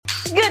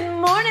Good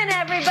morning,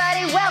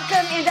 everybody.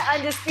 Welcome into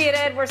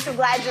Undisputed. We're so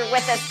glad you're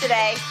with us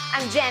today.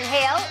 I'm Jen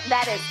Hale.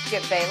 That is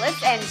Skip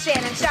Bayless and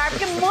Shannon Sharp.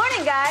 Good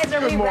morning, guys. Are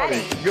we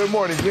ready? Good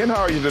morning, Jen.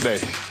 How are you today?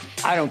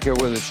 I don't care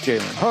whether it's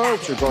Jalen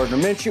Hurts or Gardner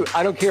Minshew.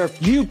 I don't care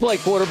if you play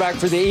quarterback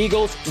for the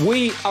Eagles.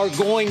 We are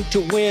going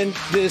to win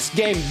this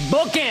game.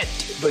 Book it.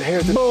 But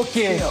here's the book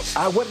it.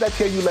 What did I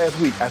tell you last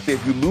week? I said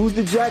if you lose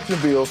to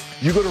Jacksonville,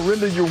 you're going to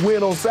render your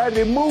win on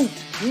Saturday moot.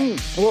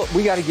 Well,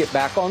 we got to get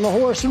back on the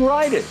horse and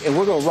ride it. And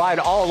we're going to ride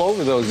all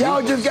over those Y'all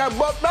Eagles. just got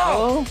bucked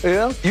off. Oh,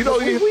 yeah. You know,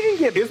 we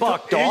didn't get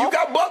bucked off. You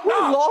got bucked we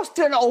off. We lost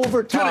in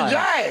overtime. To the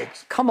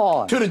Jags. Come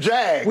on. To the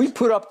Jags. We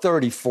put up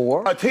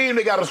 34. A team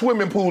that got a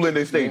swimming pool in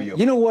their stadium.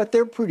 You know what?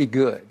 They're pretty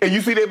good. And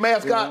you see that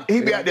mascot? He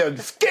be out there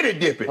skinny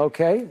dipping.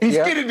 Okay. He's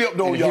skinny dipped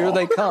on y'all. Here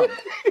they come.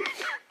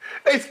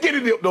 They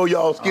skinny dipped on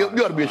y'all, Skip.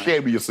 You ought to be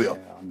ashamed of yourself.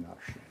 Yeah, I'm not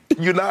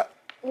sure. You're not?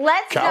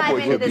 Let's dive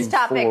into this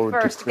topic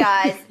first,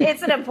 guys.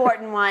 It's an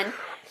important one.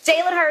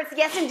 Jalen Hurts,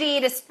 yes,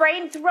 indeed, a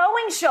sprained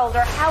throwing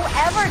shoulder.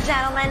 However,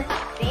 gentlemen,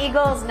 the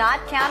Eagles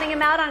not counting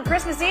him out on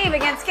Christmas Eve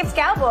against Skip's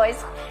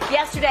Cowboys.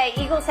 Yesterday,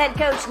 Eagles head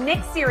coach Nick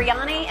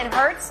Sirianni and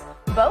Hurts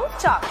both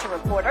talked to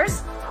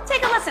reporters.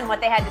 Take a listen what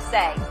they had to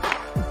say.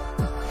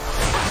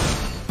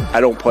 I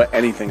don't put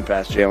anything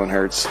past Jalen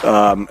Hurts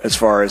as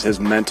far as his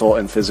mental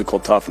and physical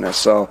toughness.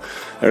 So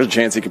there's a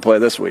chance he could play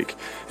this week.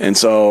 And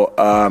so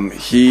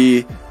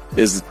he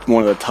is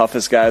one of the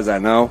toughest guys I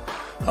know.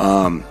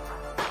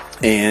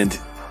 And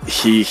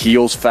he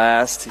heals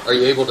fast. Are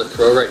you able to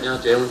throw right now,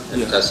 Jalen?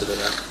 And tested it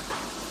out.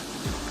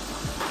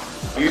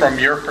 From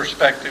your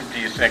perspective, do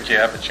you think you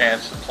have a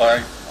chance to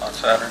play on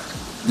Saturday?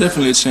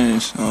 Definitely a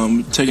chance.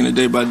 Taking it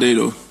day by day,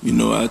 though. You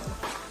know,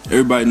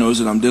 everybody knows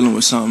that I'm dealing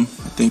with something.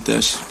 I think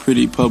that's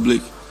pretty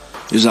public.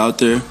 It's out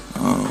there.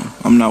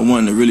 I'm not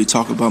one to really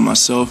talk about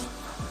myself.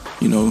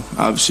 You know,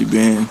 obviously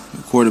being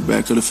a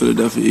quarterback of the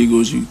Philadelphia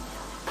Eagles, you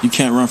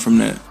can't run from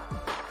that.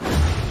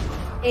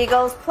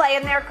 Eagles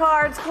playing their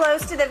cards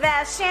close to the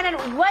vest. Shannon,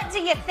 what do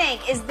you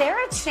think? Is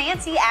there a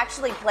chance he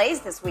actually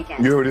plays this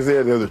weekend? You already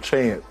said there's a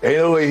chance. Ain't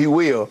no way he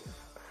will.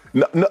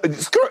 No,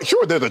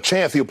 sure, there's a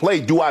chance he'll play.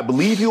 Do I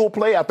believe he'll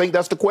play? I think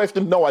that's the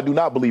question. No, I do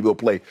not believe he'll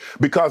play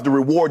because the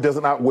reward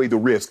doesn't outweigh the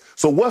risk.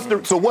 So what's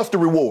the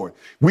reward?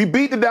 We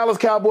beat the Dallas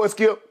Cowboys,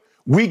 Skip.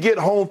 We get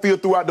home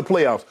field throughout the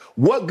playoffs.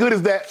 What good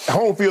is that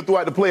home field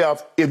throughout the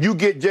playoffs if you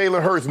get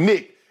Jalen Hurts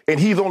nicked and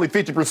he's only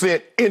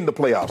 50% in the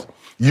playoffs?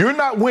 You're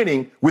not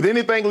winning with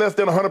anything less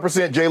than 100%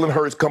 Jalen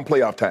Hurts come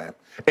playoff time.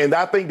 And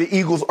I think the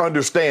Eagles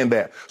understand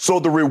that. So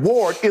the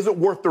reward isn't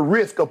worth the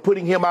risk of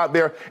putting him out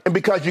there. And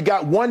because you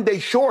got 1 day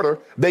shorter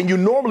than you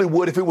normally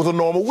would if it was a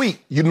normal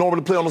week. You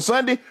normally play on a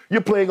Sunday,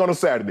 you're playing on a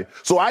Saturday.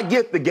 So I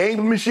get the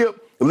gamesmanship.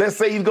 Let's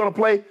say he's going to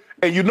play.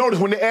 And you notice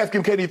when they asked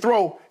him, can he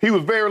throw? He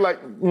was very like,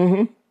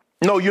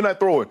 No, you're not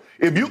throwing.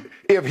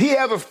 If he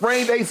has a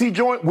sprained AC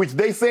joint, which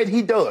they said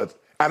he does,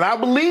 and I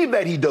believe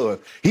that he does,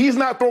 he's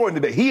not throwing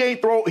today. He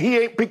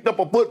ain't picked up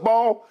a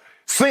football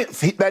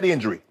since that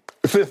injury.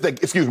 Since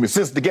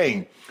the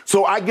game.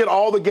 So I get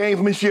all the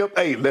gamesmanship.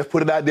 Hey, let's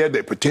put it out there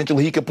that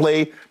potentially he could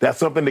play. That's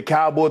something the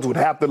Cowboys would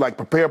have to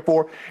prepare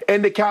for.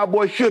 And the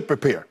Cowboys should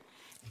prepare.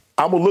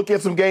 I'm going to look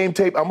at some game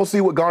tape. I'm going to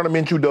see what Gardner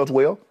Minshew does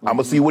well. I'm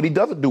going to see what he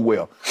doesn't do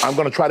well. I'm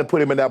going to try to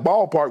put him in that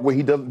ballpark where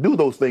he doesn't do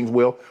those things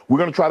well. We're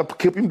going to try to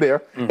keep him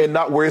there and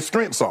not where his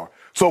strengths are.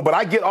 So, but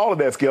I get all of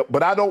that, Skip.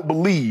 But I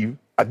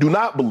do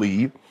not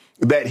believe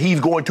that he's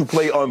going to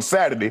play on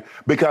Saturday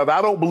because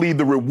I don't believe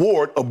the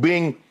reward of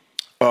being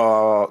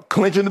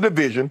clinching the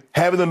division,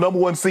 having the number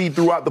one seed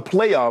throughout the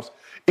playoffs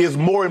is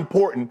more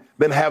important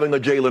than having a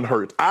Jalen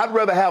Hurts. I'd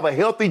rather have a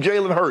healthy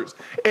Jalen Hurts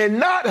and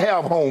not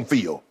have home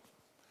field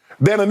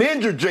than an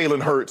injured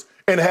Jalen Hurts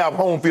and have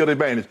home field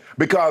advantage.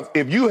 Because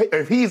if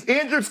he's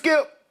injured,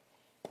 Skip,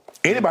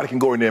 anybody can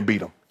go in there and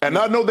beat him. And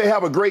I know they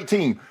have a great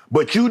team,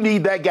 but you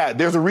need that guy.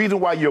 There's a reason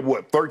why you're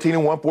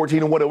 13-1,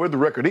 14-1, whatever the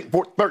record is,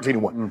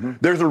 13-1.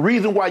 There's a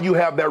reason why you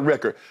have that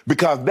record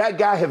because that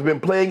guy has been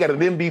playing at an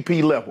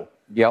MVP level.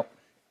 Yep.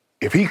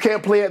 If he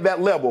can't play at that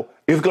level,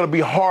 it's going to be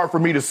hard for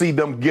me to see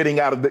them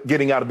getting out of the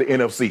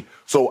NFC.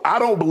 So I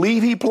don't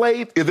believe he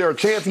played. Is there a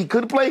chance he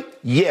could play?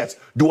 Yes.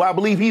 Do I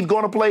believe he's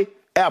going to play?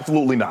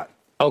 Absolutely not.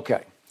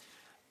 Okay.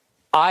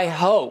 I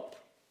hope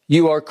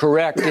you are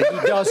correct that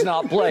he does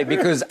not play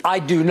because I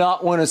do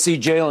not want to see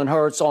Jalen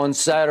Hurts on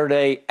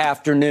Saturday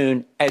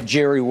afternoon at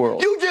Jerry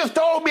World. You just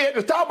told me at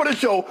the top of the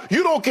show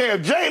you don't care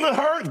if Jalen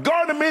Hurts,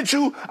 Gardner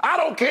Minshew, I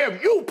don't care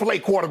if you play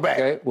quarterback.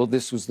 Okay, well,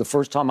 this was the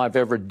first time I've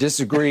ever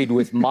disagreed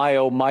with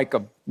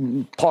Micah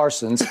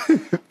Parsons.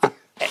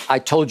 I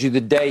told you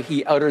the day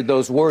he uttered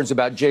those words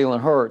about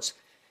Jalen Hurts,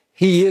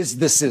 he is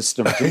the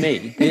system to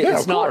me.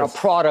 It's not a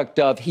product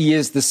of he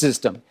is the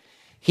system.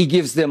 He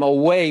gives them a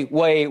way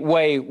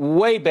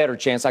better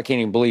chance. I can't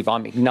even believe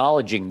I'm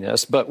acknowledging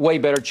this, but way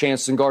better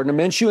chance than Gardner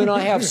Minshew. And I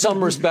have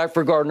some respect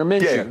for Gardner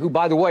Minshew, who,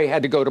 by the way,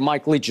 had to go to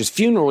Mike Leach's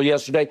funeral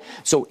yesterday.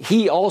 So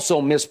he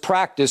also missed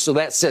practice. So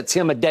that sets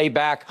him a day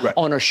back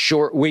on a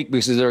short week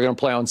because they're going to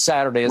play on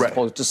Saturday as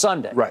opposed to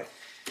Sunday. Right.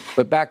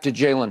 But back to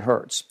Jalen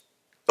Hurts.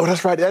 Oh,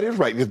 that's right. That is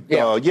right.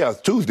 Yeah,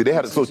 Tuesday. They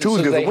had it. So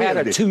Tuesday. So they had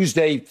a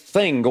Tuesday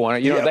thing going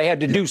on. You know, they had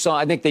to do something.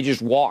 I think they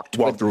just walked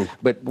through.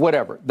 But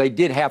whatever. They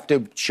did have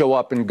to show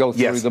up and go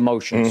through the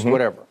motions,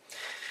 whatever.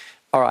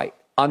 All right.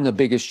 I'm the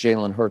biggest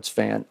Jalen Hurts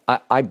fan.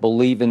 I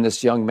believe in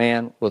this young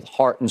man with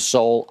heart and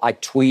soul. I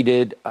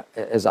tweeted,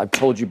 as I've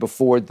told you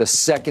before, the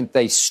second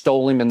they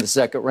stole him in the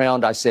second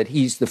round, I said,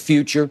 he's the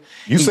future.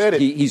 You said it.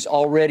 He's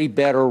already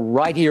better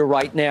right here,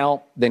 right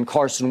now than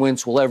Carson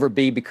Wentz will ever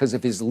be because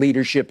of his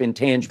leadership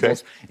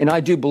intangibles. Okay. And I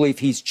do believe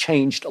he's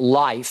changed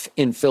life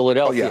in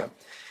Philadelphia. Oh,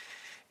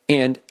 yeah.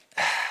 And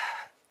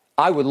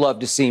I would love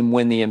to see him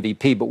win the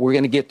MVP, but we're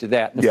going to get to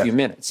that in a few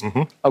minutes.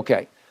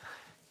 Okay.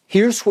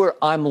 Here's where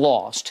I'm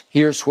lost.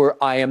 Here's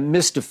where I am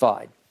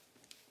mystified.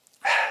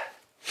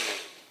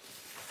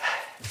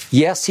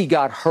 Yes, he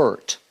got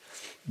hurt,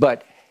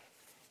 but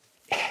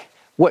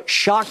what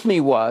shocked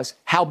me was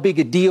how big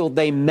a deal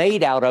they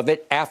made out of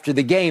it after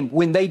the game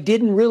when they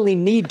didn't really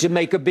need to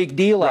make a big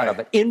deal out of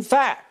it. In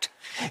fact,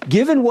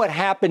 given what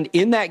happened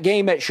in that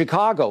game at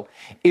Chicago,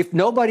 if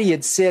nobody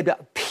had said a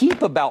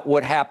peep about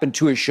what happened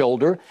to his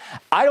shoulder,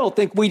 I don't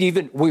think we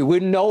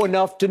wouldn't know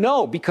enough to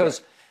know,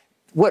 because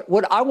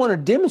what I want to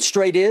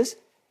demonstrate is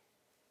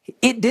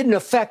it didn't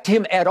affect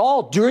him at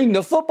all during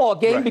the football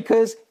game,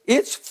 because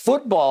it's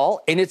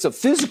football and it's a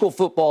physical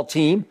football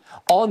team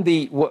on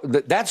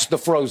that's the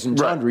frozen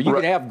tundra. You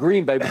can have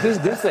Green Bay, but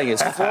this thing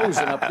is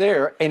frozen up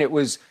there, and it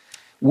was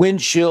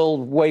wind chill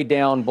way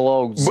down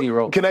below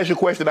zero. Can I ask you a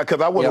question? Because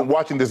I wasn't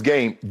watching this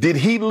game. Did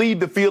he leave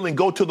the field and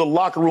go to the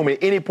locker room at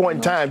any point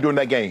in time during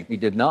that game? He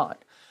did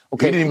not.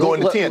 Okay. He didn't even go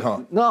in the tent,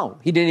 huh? No,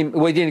 he didn't even.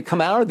 Well, he didn't come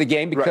out of the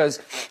game because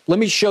let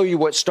me show you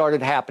what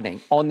started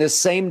happening on this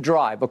same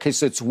drive. Okay,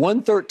 so it's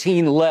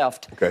 1:13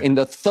 left in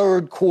the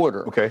third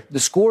quarter. Okay. The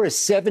score is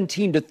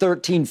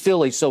 17-13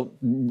 Philly, so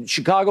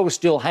Chicago is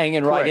still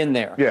hanging right in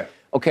there. Yeah.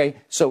 Okay,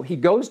 so he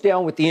goes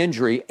down with the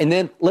injury, and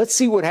then let's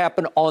see what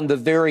happened on the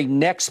very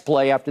next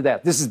play after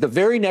that. This is the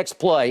very next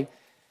play.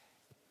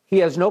 He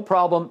has no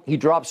problem. He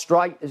drops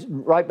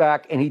right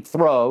back, and he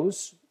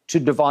throws to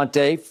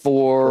Devontae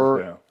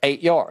for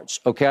 8 yards,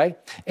 okay?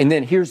 And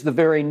then here's the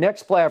very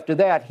next play after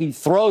that. He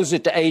throws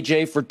it to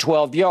A.J. for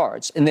 12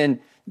 yards. And then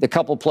the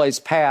couple plays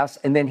pass,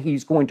 and then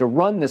he's going to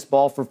run this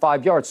ball for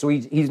 5 yards. So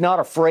he's not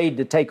afraid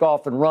to take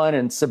off and run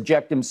and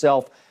subject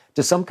himself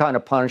to some kind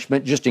of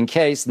punishment just in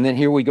case. And then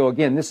here we go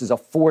again. This is a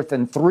 4th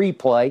and 3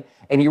 play,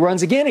 and he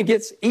runs again and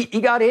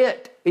he got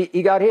hit.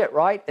 He got hit,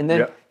 right? And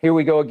then here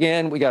we go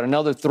again. We got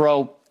another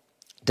throw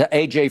to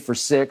A.J. for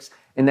 6.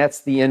 And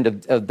that's the end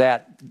of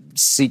that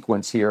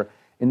sequence here.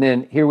 And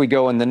then here we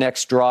go in the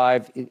next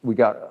drive. We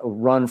got a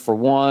run for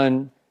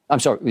 1. I'm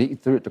sorry, he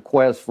threw it to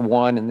Quez for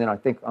 1. And then I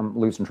think I'm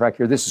losing track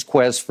here. This is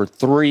Quez for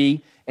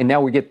 3. And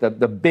now we get the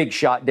big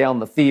shot down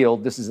the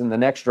field. This is in the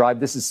next drive.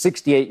 This is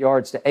 68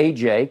 yards to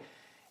A.J.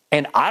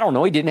 And I don't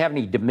know, he didn't have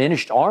any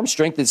diminished arm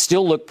strength. It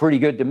still looked pretty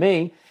good to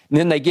me. And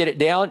then they get it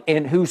down,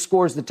 and who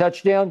scores the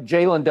touchdown?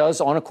 Jalen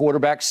does on a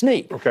quarterback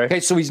sneak. Okay,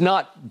 so he's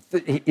not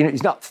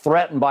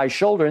threatened by his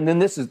shoulder. And then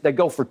they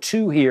go for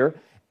 2 here,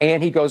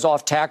 and he goes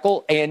off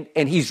tackle, and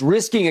he's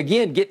risking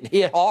again getting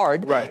hit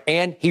hard. Right.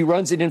 And he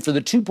runs it in for the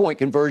 2-point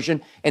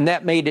conversion, and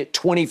that made it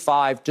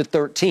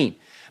 25-13.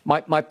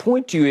 My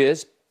point to you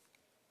is,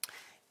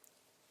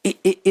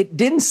 it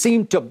didn't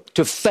seem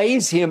to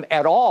faze him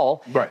at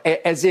all,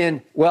 as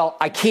in, well,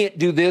 I can't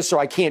do this or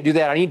I can't do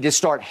that. I need to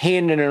start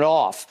handing it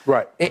off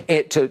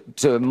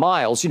to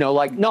Miles. You know,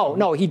 like,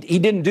 no, he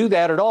didn't do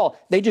that at all.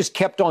 They just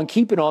kept on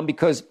keeping on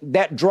because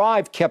that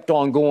drive kept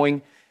on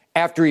going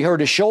after he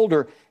hurt his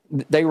shoulder.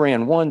 They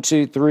ran 1,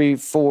 2, 3,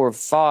 4,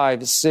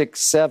 5,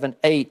 6, 7,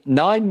 8,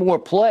 9 more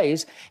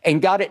plays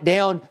and got it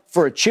down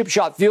for a chip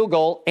shot field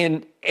goal,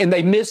 and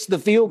they missed the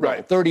field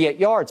goal, 38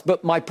 yards.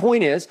 But my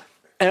point is,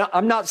 and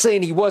I'm not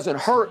saying he wasn't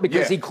hurt,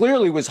 because he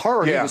clearly was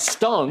hurt. He was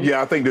stung.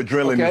 Yeah, I think the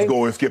adrenaline is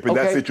going, Skip, in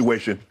that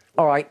situation.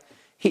 All right.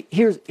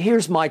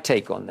 Here's my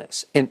take on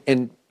this.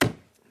 And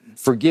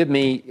forgive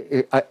me,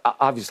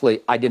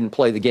 obviously I didn't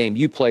play the game.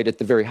 You played at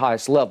the very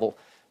highest level.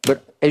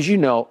 But as you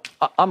know,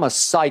 I'm a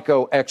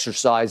psycho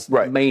exercise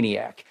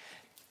maniac.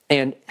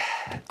 And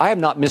I have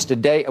not missed a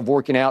day of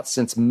working out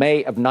since May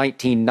of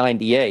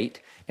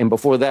 1998. And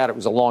before that, it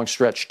was a long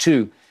stretch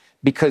too,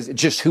 because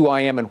it's just who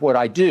I am and what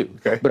I do.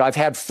 But I've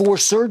had 4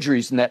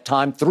 surgeries in that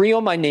time, 3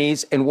 on my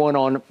knees and 1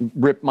 on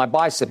ripped my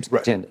biceps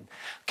tendon.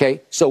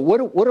 Okay, so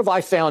what have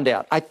I found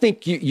out? I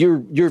think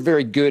you're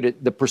very good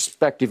at the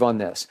perspective on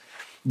this.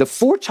 The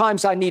 4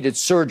 times I needed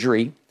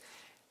surgery,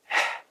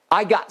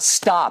 I got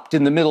stopped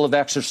in the middle of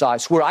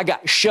exercise, where I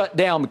got shut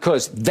down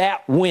because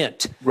that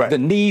went, the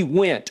knee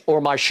went, or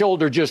my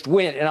shoulder just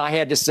went, and I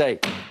had to say,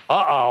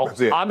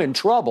 I'm in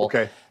trouble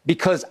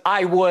because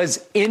I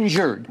was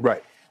injured.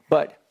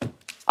 But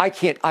I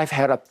can't. I've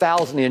had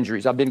 1,000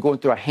 injuries. I've been going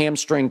through a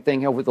hamstring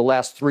thing over the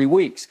last 3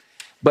 weeks.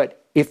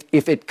 But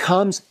if it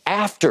comes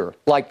after,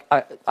 like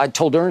I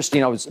told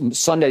Ernestine,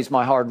 Sunday's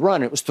my hard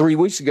run. It was 3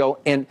 weeks ago,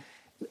 and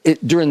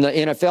during the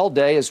NFL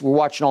day, as we're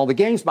watching all the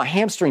games, my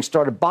hamstring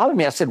started bothering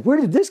me. I said, where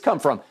did this come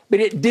from? But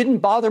it didn't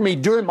bother me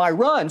during my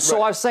run.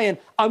 So I was saying,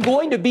 I'm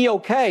going to be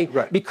okay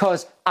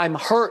because I'm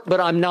hurt, but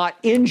I'm not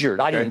injured.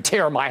 I didn't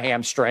tear my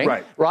hamstring,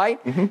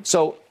 right? Mm-hmm.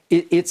 So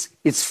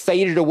it's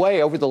faded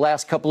away over the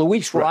last couple of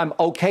weeks where I'm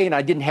okay and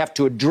I didn't have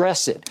to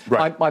address it.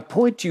 My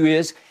point to you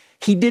is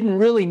he didn't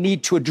really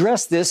need to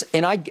address this,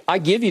 and I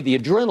give you the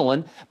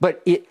adrenaline,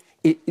 but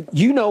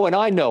you know and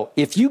I know,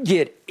 if you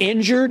get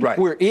injured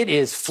where it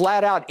is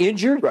flat out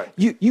injured,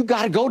 you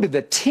got to go to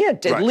the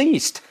tent at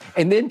least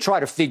and then try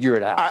to figure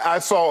it out. I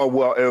saw,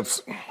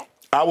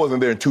 I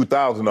wasn't there in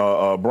 2000.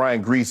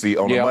 Brian Greasy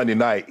on a Monday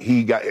night,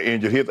 he got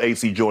injured his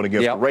AC joint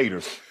against the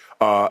Raiders.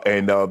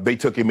 And they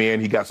took him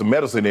in. He got some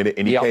medicine in it,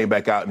 and he came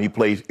back out and he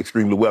played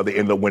extremely well. They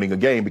ended up winning a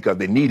game because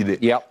they needed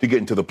it to get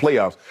into the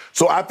playoffs.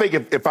 So I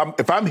think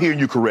if I'm hearing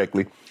you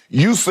correctly,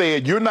 you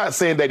said you're not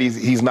saying that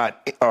he's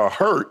not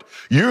hurt.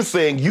 You're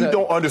saying you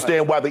don't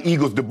understand why the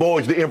Eagles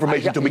divulged the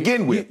information to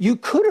begin with. You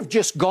could have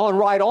just gone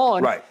right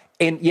on. Right.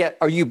 And yet,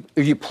 are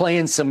you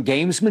playing some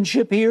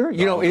gamesmanship here?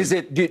 You know, is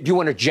it? Do you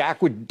want to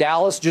jack with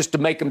Dallas just to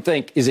make them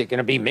think? Is it going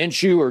to be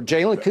Minshew or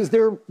Jalen? Because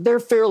they're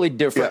fairly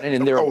different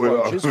in their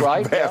approaches,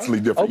 right? Vastly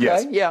different. Okay,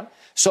 yes. Yeah.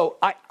 So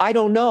I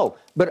don't know,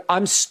 but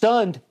I'm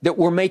stunned that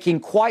we're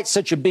making quite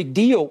such a big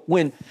deal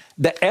when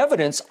the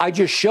evidence I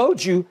just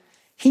showed you,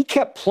 he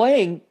kept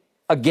playing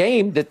a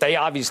game that they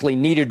obviously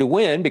needed to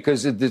win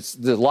because there's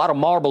a lot of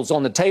marbles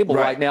on the table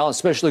right now,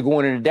 especially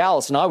going into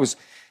Dallas. And I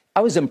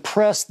was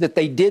impressed that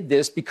they did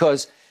this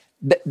because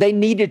they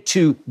needed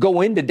to go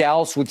into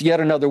Dallas with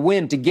yet another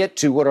win to get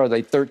to, what are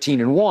they,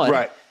 13-1.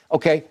 Right.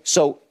 Okay,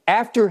 so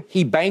after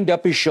he banged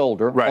up his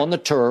shoulder on the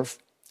turf,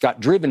 got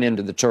driven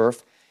into the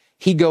turf,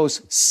 he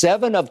goes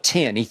 7 of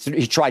 10.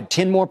 He tried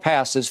 10 more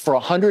passes for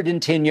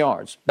 110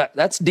 yards.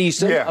 That's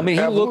decent. Yeah, I mean,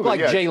 he looked like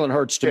Jalen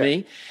Hurts to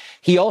me.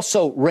 He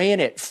also ran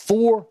it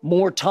 4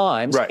 more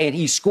times, and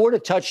he scored a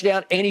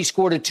touchdown, and he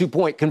scored a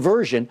 2-point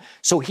conversion.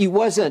 So he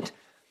wasn't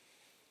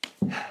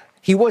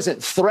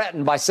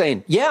threatened by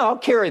saying, I'll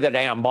carry the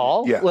damn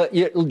ball. Let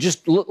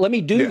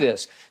me do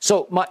this.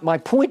 So my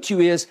point to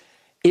you is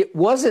it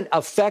wasn't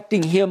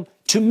affecting him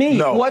to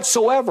me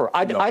whatsoever.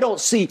 I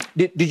don't see.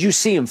 Did you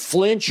see him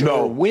flinch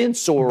or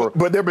wince or?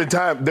 But there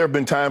have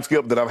been times,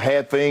 Skip, that I've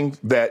had things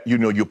that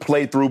you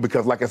play through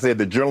because, like I said,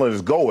 the adrenaline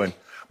is going.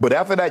 But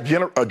after that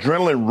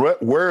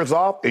adrenaline wears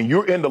off and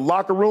you're in the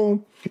locker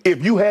room,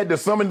 if you had to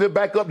summon it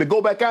back up to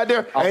go back out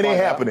there, it ain't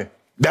happening.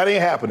 That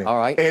ain't happening. All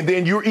right. And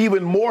then you're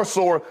even more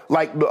sore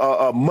like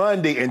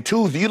Monday and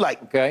Tuesday. You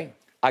like, okay,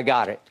 I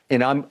got it.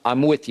 And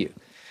I'm with you.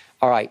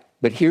 All right.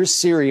 But here's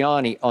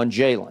Sirianni on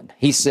Jalen.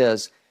 He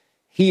says,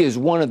 he is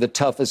one of the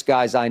toughest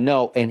guys I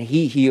know, and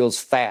he heals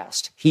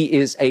fast. He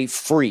is a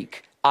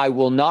freak. I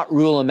will not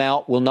rule him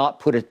out, will not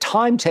put a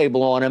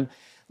timetable on him.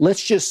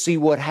 Let's just see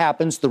what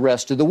happens the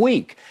rest of the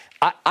week.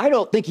 I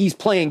don't think he's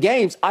playing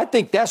games. I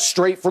think that's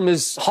straight from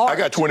his heart. I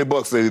got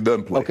 $20 that he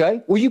doesn't play.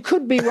 Okay. Well, you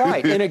could be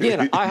right. And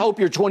again, I hope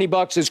your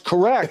 $20 is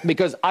correct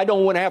because I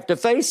don't want to have to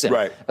face him.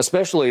 Right.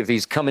 Especially if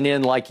he's coming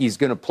in like he's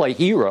going to play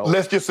hero.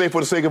 Let's just say,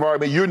 for the sake of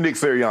argument, you're Nick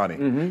Sirianni.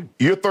 Mm-hmm.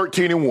 You're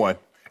 13-1,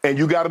 and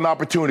you got an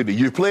opportunity.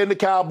 You're playing the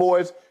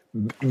Cowboys.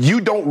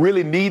 You don't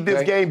really need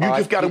this game. You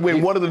just got to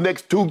win one of the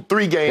next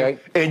 2-3 games,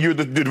 and you're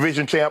the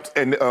division champs,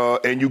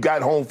 and you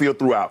got home field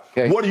throughout.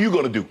 What are you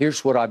going to do?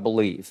 Here's what I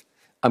believe.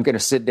 I'm going to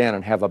sit down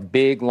and have a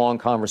big, long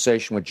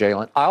conversation with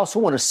Jalen. I also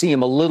want to see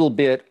him a little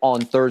bit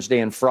on Thursday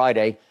and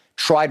Friday,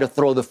 try to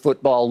throw the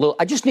football a little.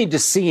 I just need to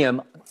see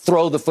him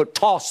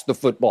toss the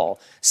football,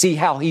 see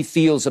how he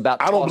feels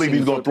about tossing the football. I don't believe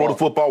he's going to throw the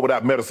football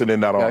without medicine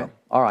in that arm.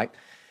 All right.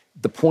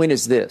 The point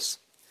is this.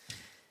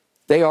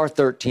 They are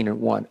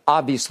 13-1.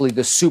 Obviously,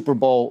 the Super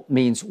Bowl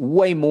means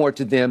way more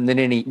to them than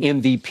any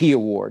MVP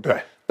award.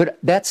 Right. But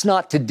that's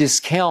not to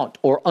discount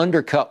or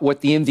undercut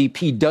what the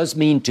MVP does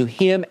mean to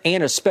him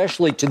and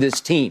especially to this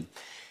team.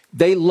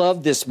 They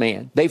love this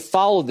man. They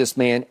follow this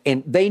man,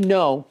 and they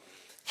know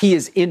he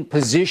is in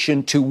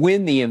position to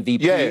win the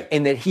MVP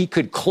and that he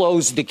could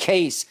close the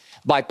case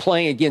by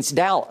playing against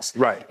Dallas.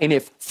 Right. And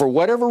if, for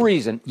whatever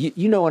reason,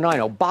 you know and I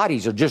know,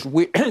 bodies are just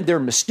weird. They're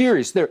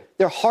mysterious. They're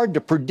hard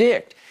to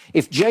predict.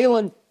 If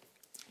Jalen,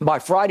 by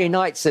Friday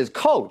night, says,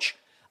 Coach,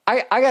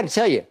 I got to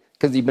tell you,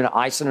 because he's been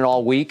icing it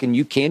all week, and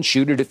you can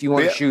shoot it if you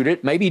want to shoot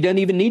it. Maybe he doesn't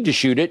even need to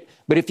shoot it.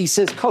 But if he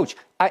says, Coach,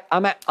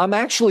 I'm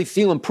actually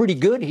feeling pretty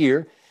good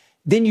here,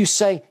 then you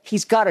say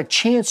he's got a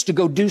chance to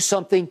go do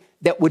something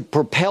that would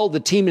propel the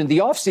team in the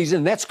offseason,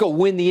 and that's go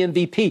win the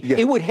MVP. Yeah.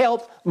 It would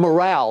help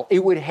morale.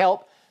 It would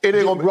help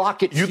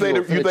rocket fuel.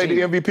 You think the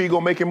MVP going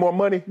to make him more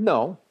money?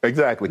 No.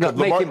 Exactly. Not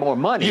make him more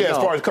money. Yeah, as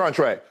far as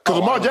contract. Because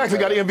Lamar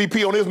Jackson got an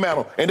MVP on his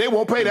mantle, and they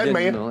won't pay that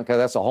man. Okay,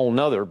 that's a whole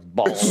nother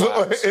ball.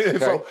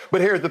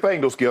 But here's the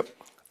thing, though, Skip.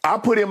 I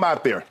put him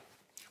out there.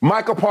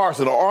 Michael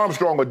Parsons or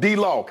Armstrong or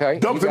D-Law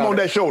dumps him on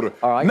that shoulder.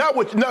 All right.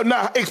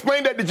 Now,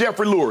 explain that to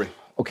Jeffrey Lurie.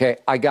 Okay,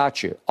 I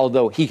got you.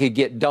 Although he could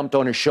get dumped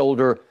on his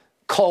shoulder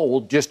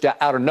cold just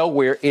out of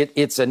nowhere.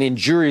 It's an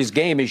injurious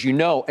game, as you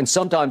know, and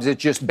sometimes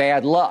it's just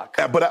bad luck.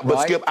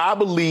 But Skip, I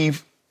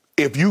believe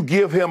if you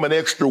give him an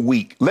extra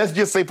week, let's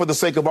just say for the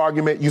sake of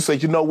argument, you say,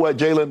 you know what,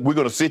 Jalen, we're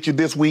going to sit you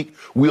this week.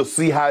 We'll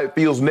see how it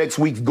feels next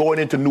week going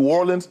into New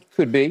Orleans.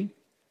 Could be.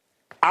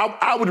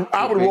 I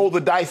would roll the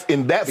dice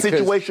in that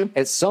situation.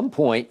 At some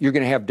point, you're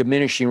going to have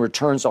diminishing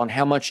returns on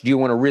how much do you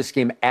want to risk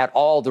him at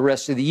all the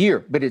rest of the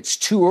year. But it's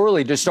too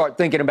early to start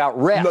thinking about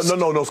rest.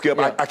 No, Skip.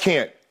 Yeah. I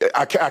can't.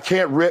 I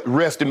can't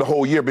rest in the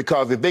whole year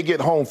because if they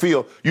get home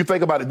field, you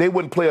think about it, they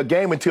wouldn't play a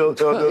game until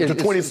the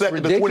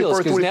 22nd, the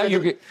 21st,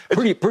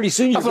 22nd. Now pretty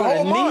soon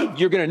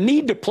you're going to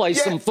need to play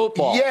some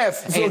football.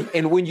 Yes.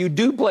 And when you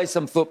do play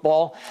some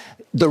football,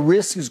 the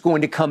risk is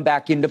going to come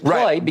back into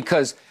play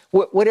because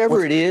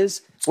whatever it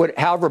is,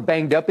 however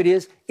banged up it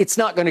is, it's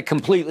not going to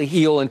completely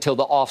heal until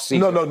the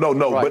offseason.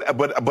 No. Right.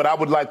 But I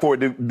would like for it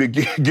to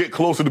get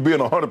closer to being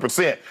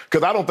 100%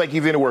 because I don't think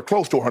he's anywhere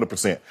close to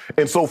 100%.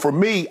 And so for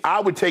me, I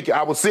would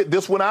sit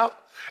this one out.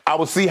 I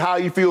would see how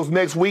he feels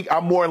next week.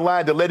 I'm more in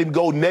line to let him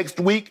go next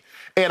week.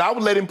 And I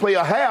would let him play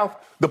a half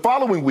the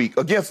following week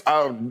against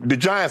the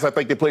Giants. I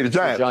think they play the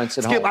Giants. The Giants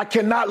at Skip, home. I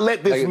cannot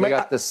let this man. They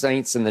got the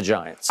Saints and the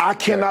Giants. I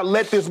cannot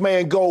let this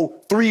man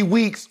go 3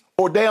 weeks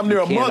or damn near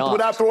a month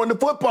without throwing the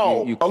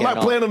football. I'm not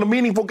playing in a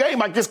meaningful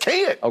game. I just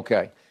can't.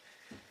 Okay.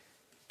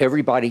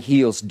 Everybody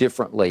heals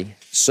differently.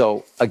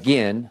 So,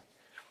 again,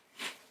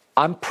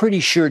 I'm pretty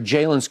sure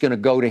Jalen's going to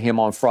go to him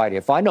on Friday.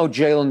 If I know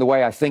Jalen the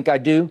way I think I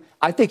do,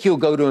 I think he'll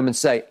go to him and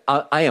say,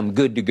 I am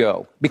good to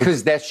go,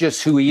 because that's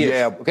just who he is.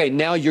 Yeah. Okay,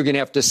 now you're going to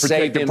have to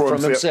save him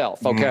from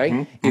himself,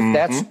 okay?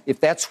 If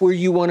that's where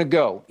you want to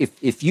go,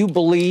 if you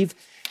believe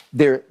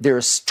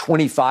there's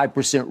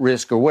 25%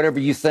 risk or whatever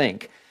you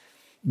think,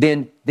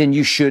 then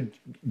you should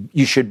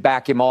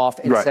back him off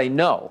and say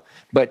no.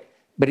 But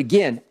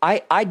again,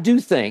 I do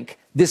think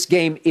this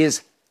game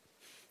is,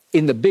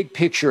 in the big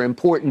picture,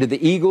 important to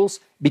the Eagles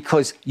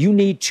because you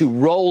need to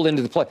roll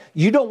into the play.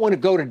 You don't want to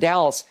go to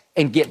Dallas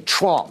and get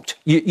tromped.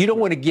 You don't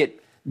want to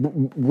get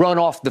run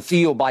off the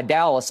field by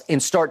Dallas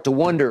and start to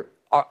wonder,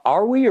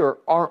 are we or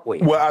aren't we?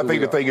 Well, I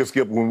think the thing is,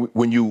 Skip,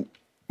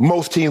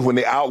 most teams, when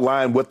they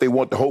outline what they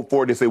want to hope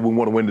for, they say we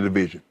want to win the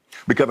division.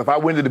 Because if I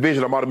win the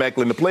division, I'm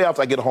automatically in the playoffs.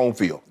 I get a home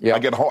field. I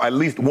get at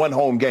least one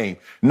home game.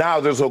 Now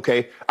there's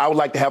I would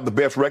like to have the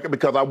best record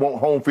because I want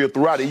home field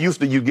throughout. It used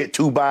to you get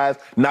 2 byes.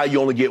 Now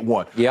you only get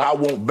 1. I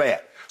want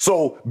that.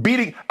 So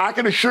I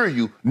can assure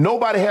you,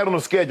 nobody had on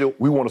the schedule,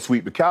 we want to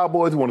sweep the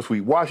Cowboys, we want to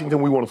sweep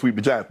Washington, we want to sweep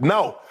the Giants.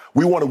 No,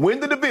 we want to win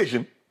the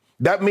division.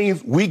 That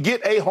means we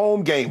get a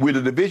home game. We're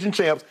the division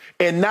champs,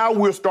 and now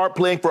we'll start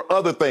playing for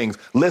other things.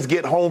 Let's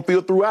get home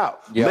field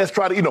throughout. Let's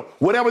try to,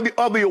 whatever the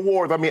other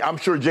awards. I mean, I'm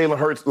sure Jalen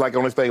Hurts,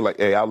 on his thing,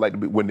 hey, I'd like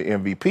to win the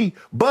MVP.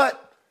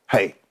 But,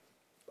 hey,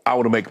 I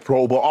want to make a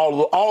Pro Bowl,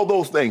 all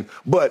those things.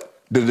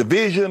 But the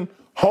division,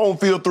 home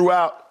field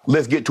throughout,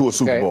 let's get to a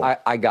Super Bowl.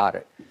 I got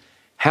it.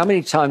 How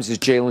many times is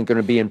Jalen going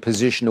to be in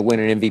position to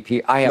win an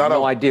MVP? I have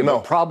no idea,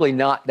 but probably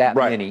not that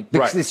many.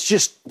 Because it's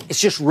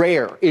just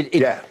rare.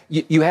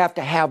 You have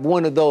to have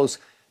one of those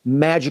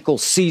magical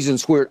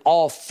seasons where it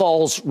all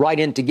falls right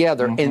in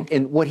together.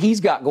 And what he's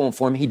got going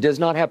for him, he does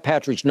not have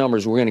Patrick's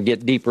numbers. We're going to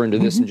get deeper into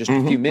this in just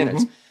a few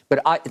minutes.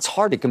 But it's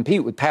hard to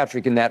compete with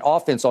Patrick in that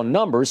offense on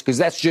numbers because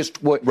that's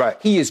just what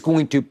he is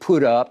going to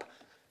put up,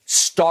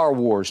 Star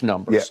Wars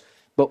numbers.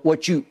 But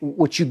what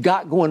you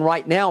got going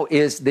right now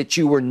is that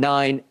you were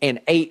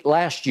 9-8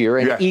 last year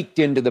and eked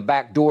into the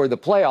back door of the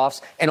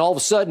playoffs, and all of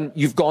a sudden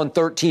you've gone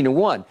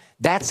 13-1.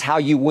 That's how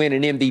you win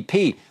an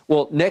MVP.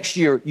 Well, next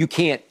year you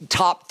can't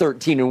top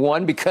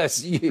 13-1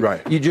 because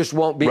you just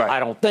won't be. I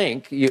don't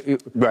think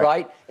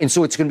right. And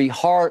so it's going to be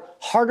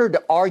harder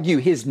to argue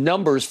his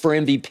numbers for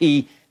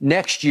MVP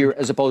next year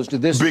as opposed to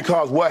this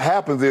because what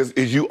happens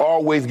is you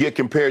always get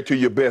compared to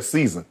your best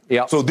season.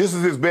 So this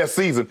is his best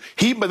season.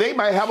 But they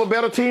might have a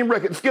better team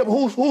record. Skip,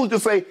 who's to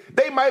say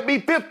they might be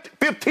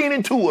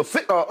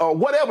 15-2 or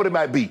whatever it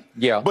might be.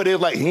 But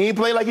it's like he ain't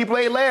played like he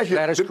played last year.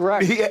 That is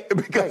correct.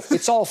 Because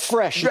it's all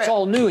fresh. It's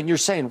all new. And you're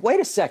saying,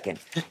 wait a second.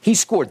 He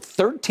scored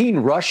 13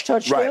 rush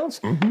touchdowns?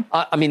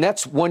 I mean,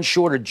 that's one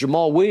short of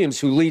Jamal Williams,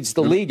 who leads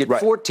the league at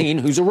 14,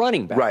 who's a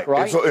running back.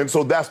 And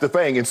so that's the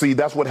thing. And see,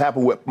 that's what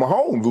happened with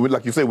Mahomes.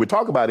 Like you said, we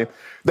talk about him,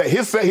 that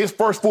his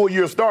first full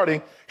year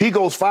starting, he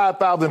goes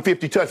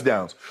 5,050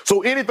 touchdowns.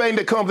 So anything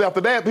that comes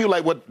after that, people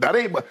are like, that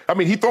ain't. I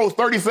mean, he throws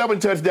 37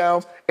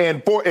 touchdowns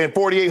and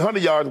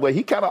 4,800 yards. Well,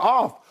 he kind of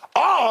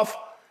off.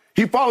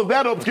 He follows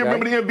that up.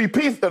 Remember the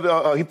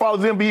MVP? He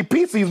follows the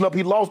MVP season up.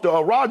 He lost to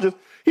Rodgers.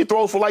 He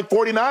throws for like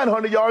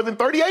 4,900 yards and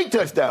 38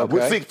 touchdowns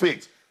with 6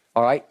 picks.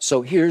 All right.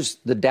 So here's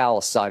the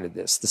Dallas side of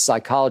this. The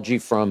psychology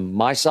from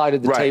my side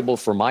of the table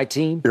for my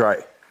team.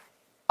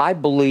 I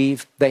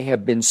believe they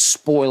have been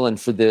spoiling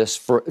for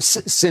this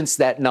since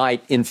that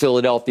night in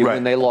Philadelphia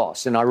when they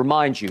lost. And I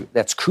remind you,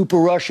 that's Cooper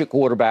Rush at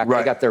quarterback.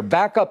 They got their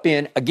backup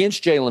in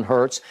against Jalen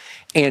Hurts,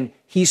 and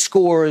he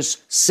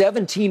scores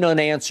 17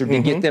 unanswered to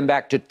get them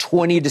back to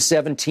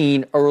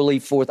 20-17 early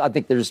fourth. I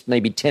think there's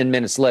maybe 10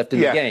 minutes left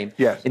in the game.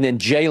 And then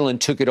Jalen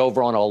took it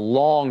over on a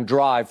long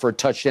drive for a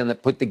touchdown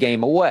that put the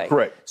game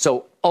away.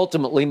 So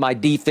ultimately, my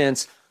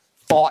defense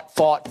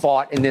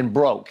fought, and then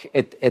broke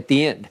at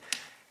the end.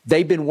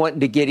 they've been wanting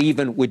to get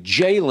even with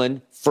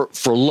Jalen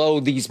for Lowe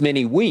these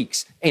many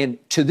weeks. And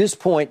to this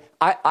point,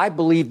 I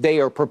believe they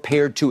are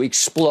prepared to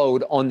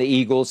explode on the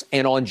Eagles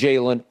and on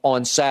Jalen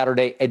on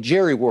Saturday at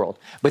Jerry World.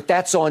 But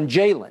that's on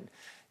Jalen.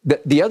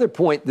 The other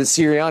point that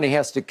Sirianni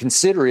has to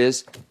consider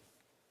is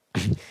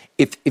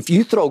if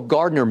you throw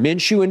Gardner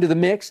Minshew into the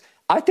mix,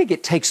 I think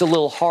it takes a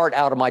little heart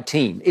out of my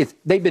team.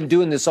 They've been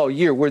doing this all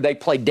year where they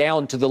play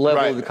down to the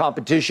level of the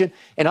competition.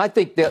 And I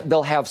think that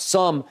they'll have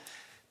some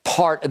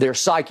part of their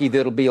psyche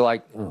that'll be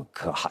like, oh,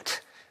 God.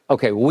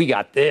 Okay, well, we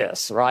got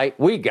this, right?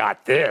 We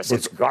got this.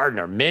 It's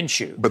Gardner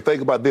Minshew. But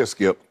think about this,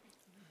 Skip.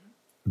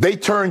 They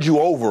turned you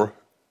over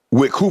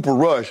with Cooper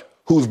Rush,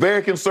 who's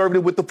very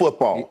conservative with the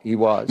football. He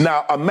was.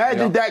 Now,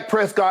 imagine Dak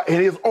Prescott and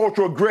his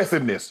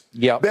ultra-aggressiveness.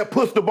 That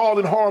puts the ball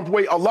in harm's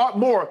way a lot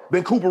more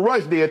than Cooper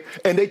Rush did,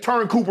 and they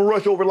turned Cooper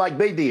Rush over like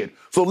they did.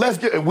 So let's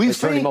get – and we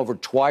turned him over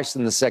twice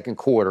in the second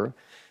quarter.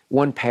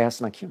 One pass,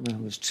 and I can't remember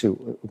who it was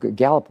two.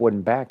 Gallup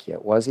wasn't back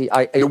yet, was he?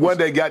 The one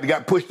that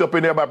got pushed up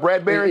in there by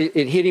Bradbury?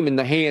 It hit him in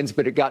the hands,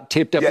 but it got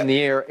tipped up in the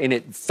air, and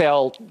it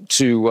fell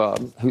to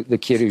the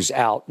kid who's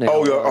out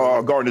now.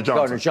 Gardner Johnson.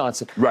 Gardner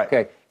Johnson. Right.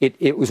 Okay.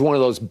 It was one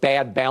of those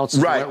bad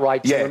bounces that went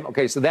right to him.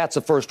 Okay, so that's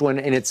the first one,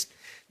 and it's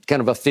kind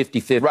of a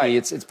 50-50. Right.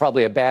 It's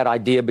probably a bad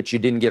idea, but you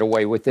didn't get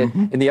away with it.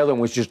 Mm-hmm. And the other one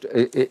was just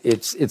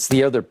it's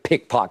the other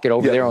pickpocket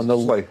over there on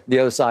the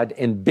other side,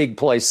 and big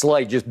play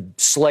Slay just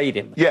slayed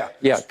him. Yeah,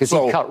 because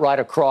he cut right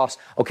across.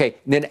 Okay,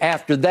 and then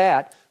after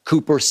that,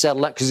 Cooper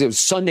settled out because it was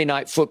Sunday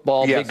Night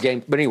Football, big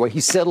game. But anyway, he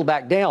settled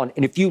back down.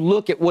 And if you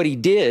look at what he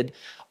did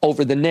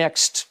over the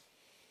next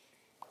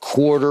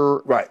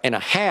quarter and a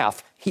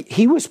half,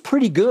 he was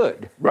pretty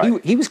good. Right.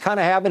 He was kind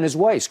of having his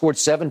way. Scored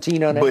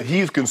 17 on it. But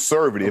he's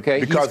conservative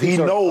because he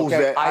knows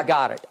that. I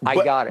got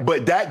it.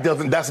 But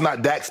that's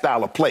not Dak's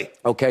style of play.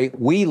 Okay.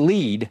 We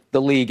lead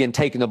the league in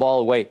taking the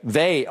ball away.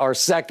 They are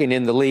second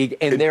in the league,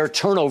 and their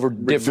turnover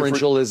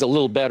differential is a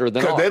little better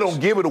than ours. Because they don't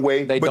give it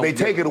away, but they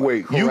take it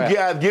away. Correct. You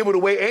guys give it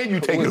away and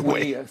you take it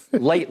away.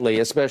 Lately,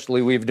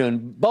 especially, we've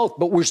done both,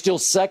 but we're still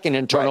second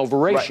in turnover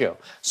ratio. Right.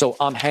 So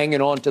I'm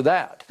hanging on to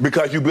that.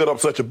 Because you built up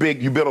such a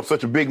big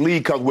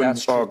lead because when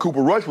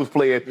Cooper Rush was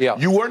playing,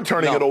 you weren't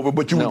turning it over,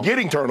 but you were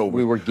getting turnovers.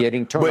 We were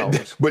getting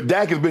turnovers. But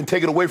Dak has been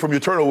taken away from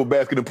your turnover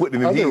basket and put it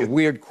in his Another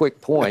weird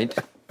quick point.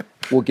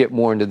 We'll get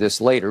more into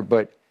this later,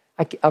 but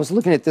I was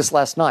looking at this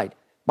last night.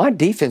 My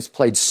defense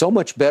played so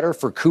much better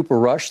for Cooper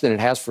Rush than it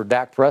has for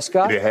Dak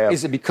Prescott.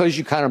 Is it because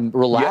you kind of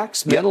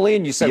relax mentally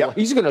and you say, well,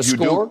 he's going to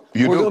score,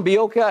 we're going to be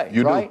okay,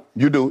 right?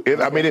 You do.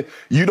 I mean,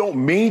 you don't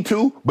mean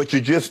to, but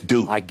you just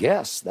do. I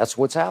guess that's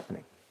what's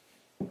happening.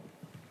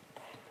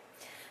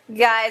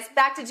 Guys,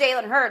 back to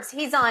Jalen Hurts.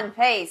 He's on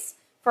pace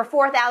for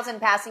 4,000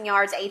 passing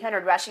yards,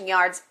 800 rushing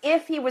yards.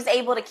 If he was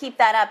able to keep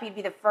that up, he'd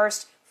be the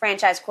first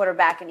franchise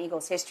quarterback in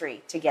Eagles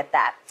history to get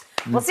that.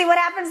 We'll see what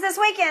happens this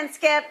weekend,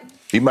 Skip.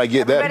 He might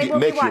get that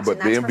next year, but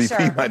the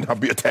MVP might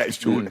not be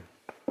attached to it.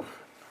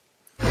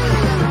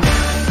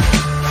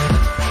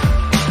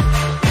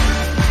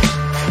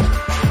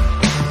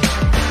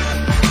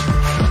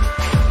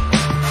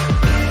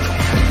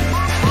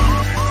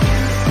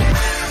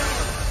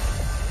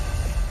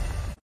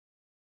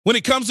 When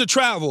it comes to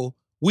travel,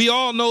 we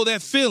all know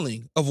that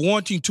feeling of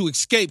wanting to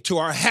escape to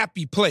our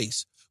happy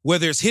place,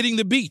 whether it's hitting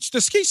the beach,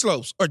 the ski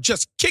slopes, or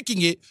just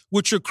kicking it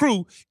with your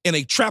crew in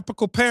a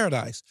tropical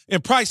paradise.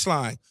 And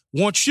Priceline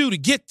wants you to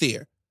get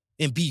there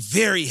and be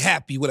very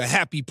happy with a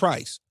happy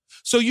price,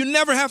 so you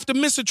never have to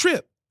miss a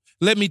trip.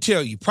 Let me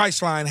tell you,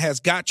 Priceline has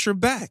got your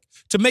back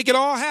to make it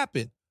all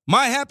happen.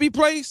 My happy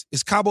place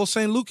is Cabo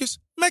San Lucas,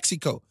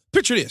 Mexico.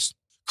 Picture this: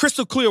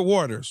 crystal clear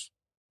waters,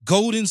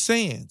 golden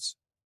sands,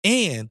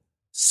 and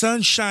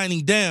sun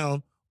shining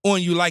down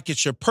on you like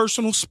it's your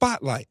personal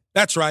spotlight.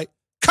 That's right.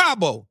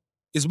 Cabo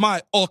is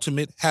my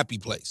ultimate happy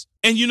place.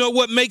 And you know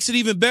what makes it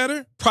even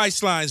better?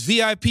 Priceline's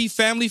VIP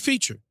family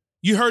feature.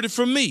 You heard it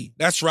from me.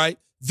 That's right.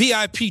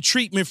 VIP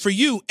treatment for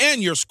you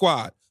and your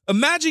squad.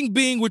 Imagine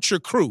being with your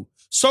crew,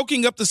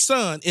 soaking up the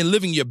sun and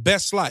living your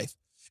best life.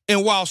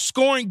 And while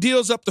scoring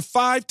deals up to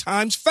 5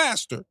 times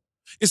faster,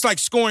 it's like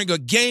scoring a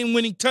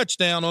game-winning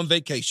touchdown on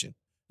vacation.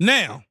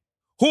 Now,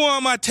 who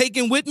am I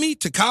taking with me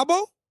to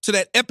Cabo? To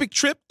that epic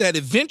trip, that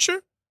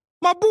adventure?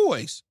 My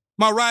boys,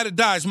 my ride or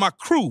dies, my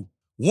crew,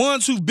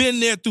 ones who've been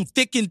there through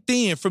thick and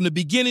thin from the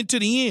beginning to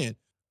the end.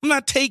 I'm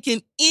not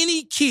taking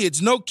any kids,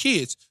 no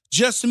kids,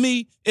 just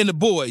me and the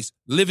boys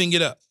living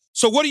it up.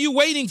 So what are you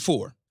waiting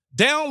for?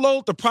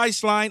 Download the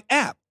Priceline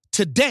app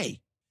today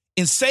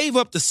and save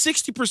up to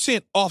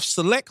 60% off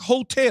select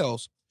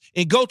hotels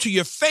and go to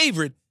your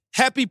favorite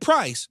happy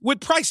price with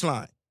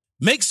Priceline.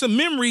 Make some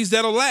memories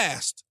that'll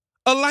last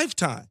a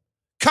lifetime.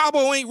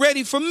 Cabo ain't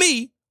ready for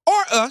me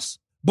or us,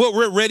 but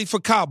we're ready for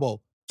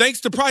Cabo.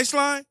 Thanks to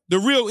Priceline, the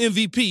real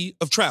MVP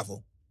of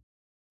travel.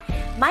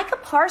 Micah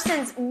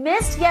Parsons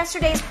missed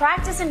yesterday's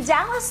practice in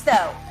Dallas,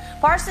 though.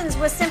 Parsons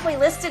was simply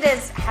listed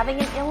as having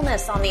an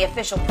illness on the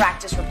official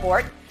practice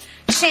report.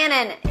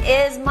 Shannon,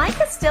 is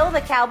Micah still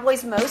the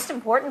Cowboys' most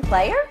important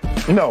player?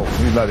 No,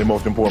 he's not the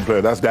most important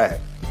player. That's Dak.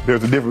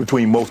 There's a difference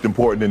between most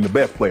important and the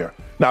best player.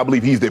 Now, I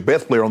believe he's the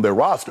best player on their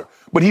roster,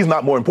 but he's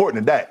not more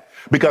important than Dak.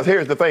 Because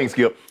here's the thing,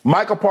 Skip.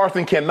 Micah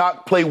Parsons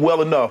cannot play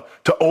well enough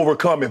to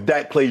overcome if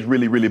Dak plays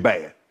really, really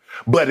bad.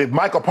 But if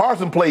Micah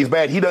Parsons plays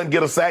bad, he doesn't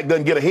get a sack,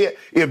 doesn't get a hit.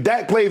 If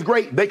Dak plays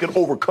great, they can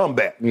overcome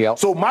that. Yep.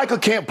 So Micah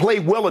can't play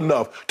well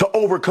enough to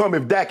overcome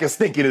if Dak is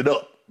stinking it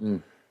up.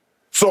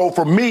 So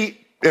for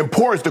me,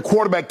 importance, the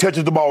quarterback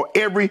touches the ball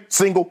every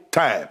single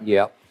time.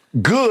 Yeah.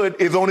 Good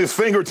is on his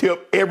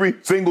fingertip every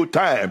single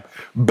time.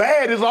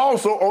 Bad is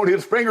also on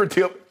his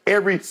fingertip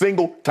every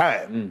single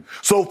time.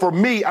 So for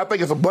me, I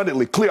think it's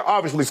abundantly clear.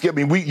 Obviously, Skip,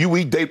 I mean,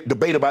 we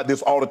debate about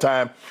this all the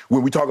time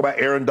when we talk about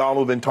Aaron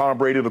Donald and Tom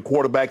Brady, the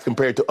quarterbacks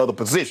compared to other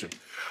positions.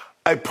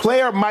 A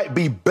player might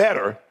be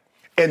better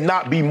and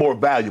not be more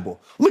valuable.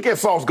 Look at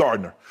Sauce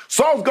Gardner.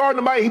 Sauce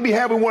Gardner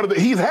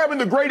he's having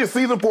the greatest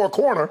season for a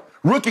corner,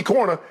 rookie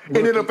corner in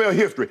NFL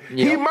history.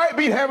 Yep. He might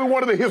be having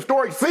one of the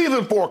historic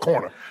seasons for a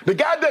corner. The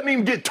guy doesn't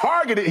even get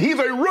targeted. He's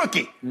a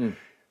rookie.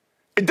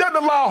 It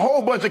doesn't allow a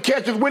whole bunch of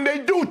catches when they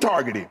do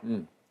target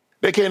him.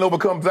 They can't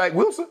overcome Zach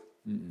Wilson.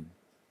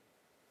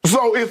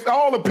 So it's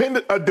all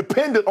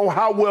dependent on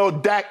how well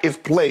Dak is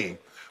playing.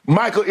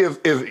 Michael is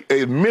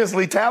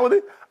immensely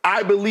talented.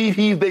 I believe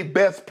he's the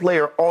best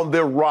player on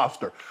their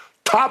roster.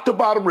 Top to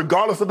bottom,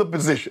 regardless of the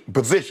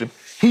position,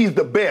 he's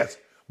the best,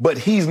 but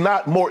he's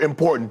not more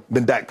important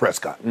than Dak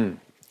Prescott.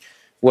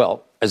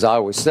 Well, as I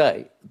always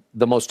say,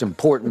 the most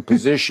important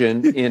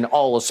position in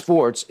all of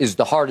sports is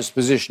the hardest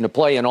position to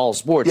play in all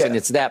sports, and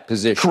it's that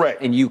position.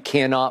 Correct. And you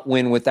cannot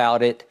win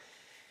without it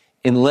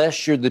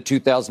unless you're the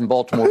 2000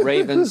 Baltimore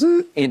Ravens,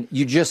 and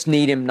you just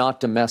need him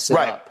not to mess it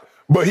up.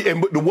 But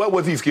what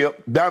was he,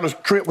 Skip?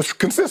 Trent was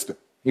consistent.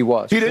 He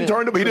was. He didn't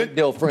turn the. He didn't.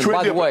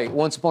 By the way,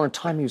 once upon a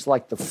time, he was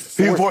like the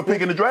fourth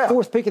pick in the draft.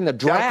 Fourth pick in the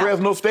draft.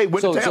 Fresno State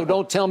went to Tampa. So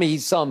don't tell me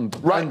he's some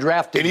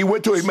undrafted. And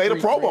he made a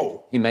Pro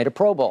Bowl. He made a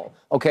Pro Bowl.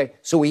 Okay,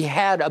 so he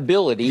had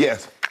ability.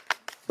 Yes.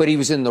 But he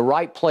was in the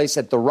right place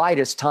at the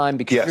rightest time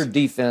because your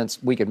defense,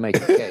 we could make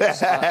a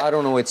case. I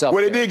don't know what's up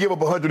Well, there. they did give up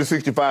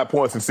 165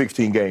 points in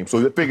 16 games, so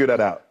they figured that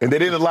out. And they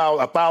didn't allow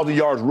 1,000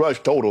 yards rush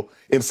total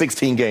in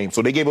 16 games.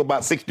 So they gave up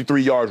about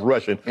 63 yards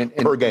rushing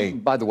per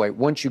game. By the way,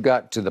 once you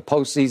got to the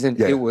postseason,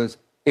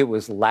 it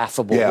was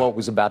laughable what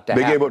was about to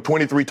happen. They gave up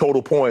 23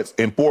 total points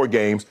in 4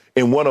 games,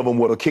 and one of them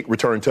was a kick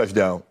return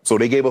touchdown. So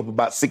they gave up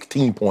about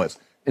 16 points.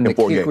 And the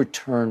 4 kick games.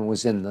 return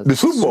was in the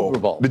Super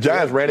Bowl. The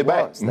Giants ran it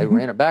back. They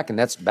ran it back, and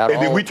that's about all.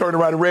 And then we turned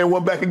around and ran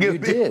one back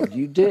against them.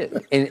 You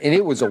did. And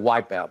it was a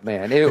wipeout,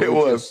 man. It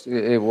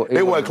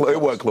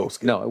wasn't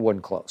close. No, it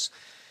wasn't close.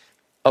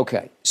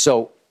 Okay,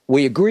 so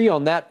we agree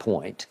on that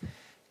point.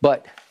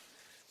 But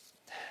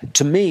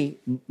to me,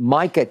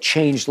 Micah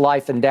changed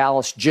life in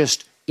Dallas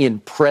just in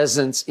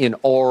presence, in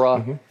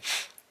aura.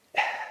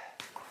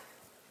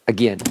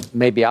 Again,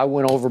 maybe I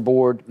went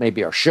overboard.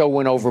 Maybe our show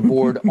went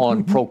overboard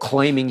on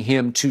proclaiming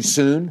him too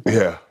soon.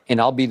 Yeah. And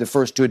I'll be the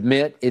first to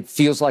admit, it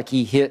feels like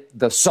he hit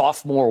the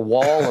sophomore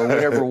wall or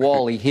whatever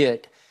wall he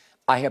hit.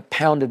 I have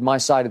pounded my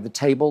side of the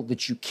table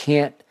that you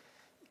can't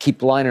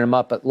keep lining him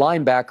up at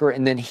linebacker.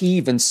 And then he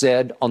even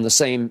said on the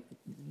same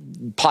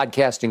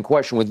podcast in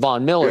question with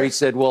Von Miller, he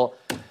said, well,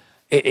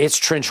 it's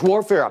trench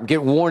warfare. I'm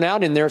getting worn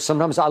out in there.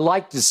 Sometimes I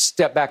like to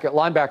step back at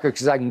linebacker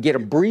because I can get a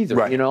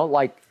breather, you know,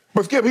 like.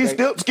 But Skip,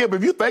 Skip,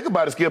 if you think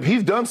about it, Skip,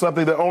 he's done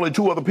something that only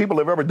 2 other people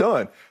have ever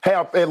done.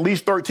 Have at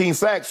least 13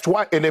 sacks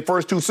twice in their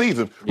first 2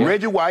 seasons.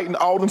 Reggie White and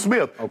Alden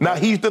Smith. Okay. Now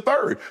he's the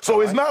 3rd. So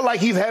it's not like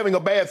he's having a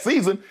bad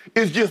season.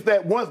 It's just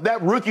that once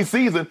that rookie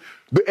season,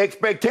 the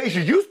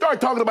expectations, you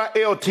start talking about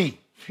LT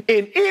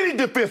in any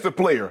defensive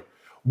player,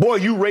 boy,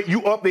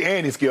 you up the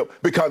ante, Skip,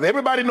 because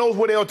everybody knows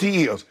what LT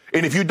is.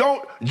 And if you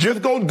don't,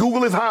 just go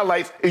Google his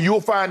highlights and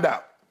you'll find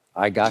out.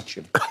 I got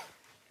you.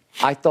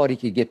 I thought he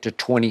could get to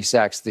 20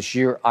 sacks this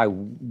year. I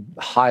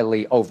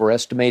highly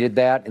overestimated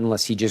that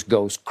unless he just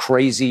goes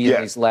crazy in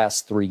these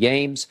last 3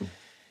 games,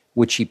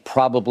 which he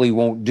probably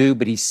won't do.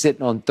 But he's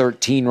sitting on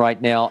 13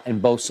 right now,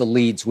 and Bosa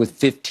leads with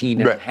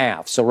 15 and a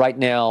half. So right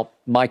now,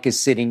 Mike is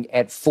sitting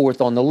at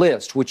 4th on the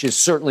list, which is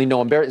certainly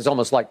no embarrassment. It's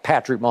almost like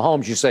Patrick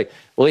Mahomes. You say,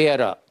 well, he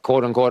had a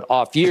quote-unquote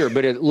off year,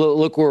 but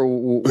look where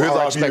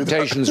our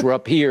expectations were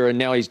up here, and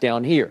now he's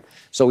down here.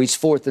 So he's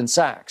 4th in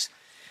sacks.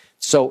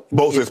 So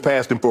Bosa has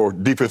passed him for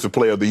Defensive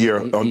Player of the Year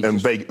on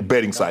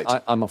betting sites.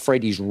 I'm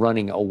afraid he's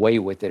running away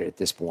with it at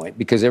this point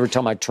because every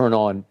time I turn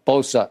on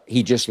Bosa,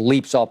 he just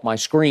leaps off my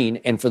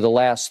screen. And for the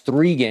last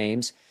 3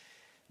 games,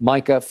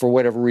 Micah, for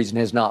whatever reason,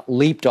 has not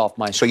leaped off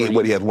my screen.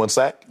 So he had 1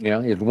 sack?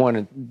 Yeah, he had 1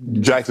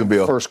 in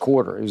Jacksonville. First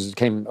quarter. It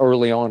came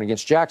early on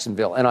against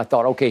Jacksonville. And I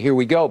thought, okay, here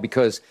we go,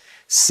 because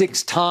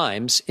 6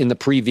 times in the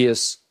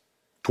previous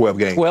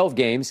 12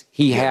 games,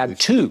 he had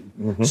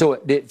 2. So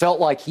it felt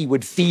like he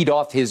would feed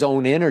off his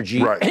own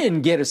energy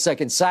and get a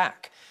second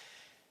sack.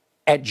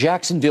 At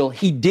Jacksonville,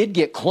 he did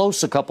get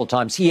close a couple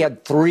times. He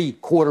had 3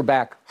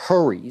 quarterback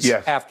hurries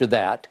after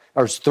that,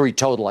 or 3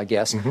 total, I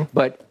guess,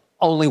 but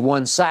only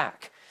 1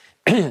 sack.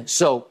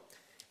 So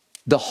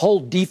the whole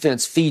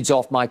defense feeds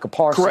off Micah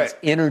Parsons' Correct.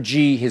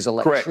 energy, his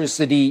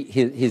electricity,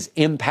 his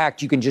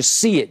impact. You can just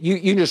see it.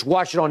 You just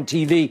watch it on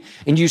TV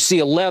and you see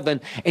 11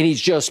 and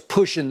he's just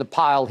pushing the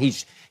pile.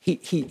 He's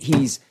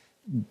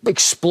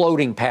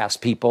exploding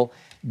past people.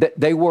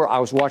 I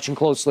was watching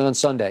closely on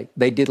Sunday.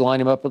 They did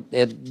line him up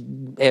at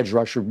edge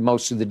rusher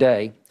most of the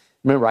day.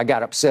 Remember, I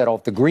got upset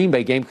off the Green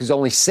Bay game because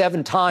only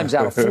 7 times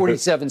out of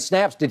 47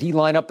 snaps did he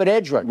line up at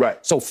edge rusher.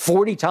 Right. So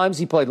 40 times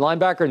he played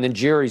linebacker, and then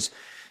Jerry's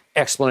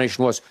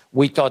explanation was,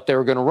 we thought they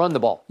were going to run the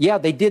ball. Yeah,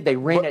 they did. They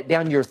ran it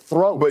down your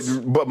throat.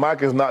 But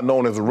Mike is not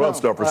known as a run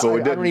stuffer, so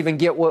I don't even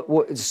get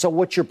so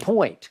what's your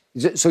point?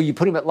 So you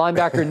put him at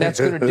linebacker, and that's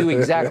going to do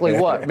exactly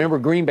what? Remember,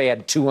 Green Bay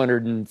had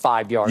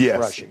 205 yards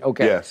rushing.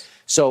 Okay. Yes.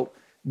 So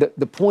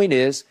the point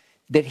is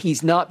that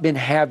he's not been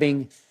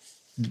having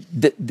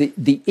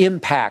the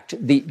impact,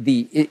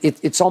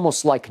 it's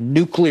almost like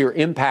nuclear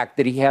impact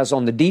that he has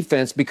on the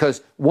defense,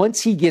 because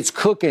once he gets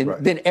cooking,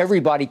 then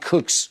everybody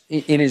cooks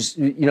in his,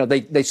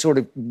 they sort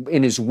of,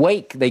 in his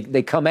wake,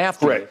 they come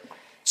after him.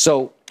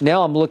 So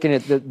now I'm looking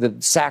at the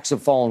sacks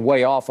have fallen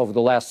way off over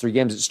the last 3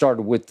 games. It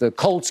started with the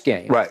Colts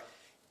game. Right.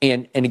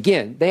 And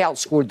again, they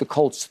outscored the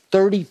Colts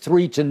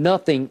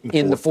 33-0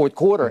 in the fourth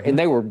quarter, and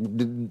they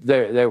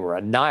were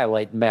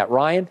annihilating Matt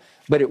Ryan.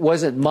 But it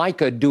wasn't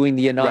Micah doing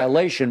the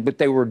annihilation, but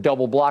they were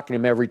double blocking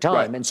him every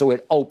time. And so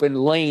it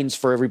opened lanes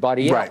for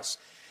everybody else.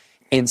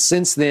 And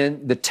since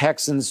then, the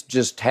Texans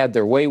just had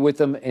their way with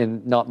them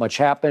and not much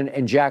happened.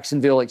 And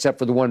Jacksonville, except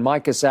for the one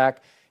Micah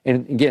sack,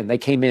 and again, they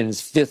came in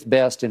as 5th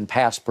best in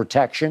pass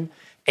protection,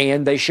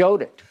 and they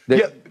showed it.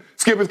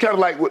 Skip, it's kind of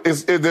like,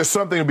 there's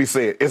something to be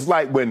said. It's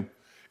like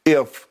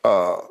if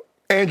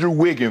Andrew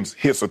Wiggins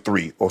hits a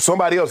 3 or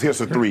somebody else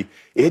hits a 3,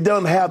 it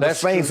doesn't have the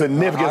same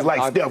significance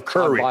like Steph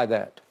Curry. I buy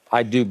that.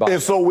 I do buy that.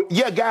 And so,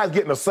 guys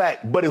getting a sack,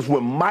 but it's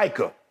with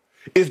Micah.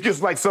 It's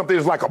just like something,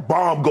 it's like a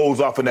bomb goes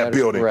off in that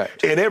building.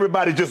 Correct. And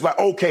everybody's just like,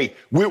 okay,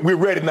 we're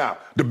ready now.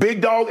 The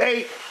big dog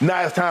ate,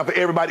 now it's time for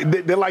everybody.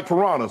 They're like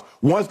piranhas.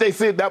 Once they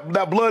see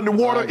that blood in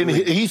the water and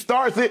he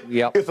starts it,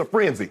 it's a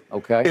frenzy.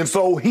 Okay. And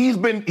so he's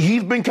been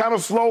kind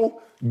of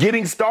slow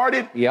getting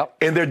started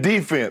in their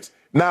defense.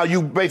 Now,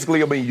 you basically,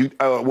 you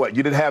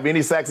didn't have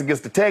any sacks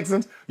against the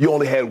Texans. You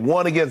only had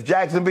 1 against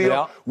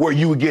Jacksonville, where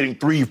you were getting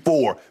 3,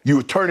 4. You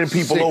were turning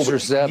people 6 over. or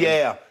 7.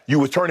 Yeah, you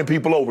were turning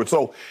people over.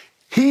 So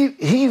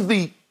he's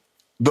the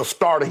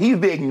starter. He's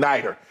the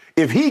igniter.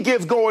 If he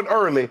gets going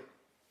early.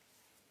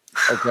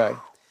 Okay.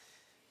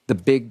 The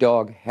big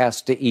dog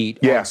has to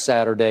eat on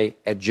Saturday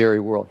at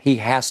Jerry World. He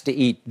has to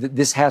eat.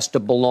 This has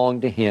to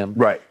belong to him.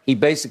 Right. He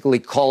basically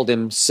called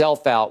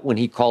himself out when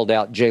he called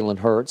out Jalen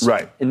Hurts.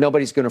 Right. And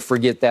nobody's going to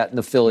forget that in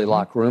the Philly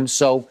locker room.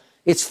 So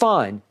it's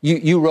fine.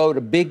 You wrote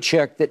a big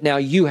check that now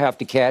you have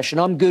to cash, and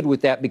I'm good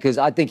with that because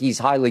I think he's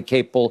highly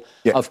capable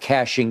of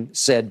cashing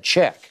said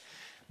check.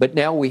 But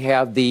now we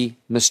have the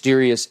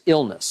mysterious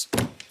illness.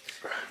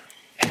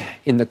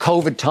 In the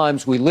COVID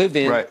times we live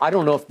in, I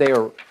don't know if they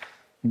are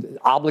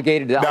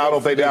obligated to. No, I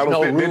don't think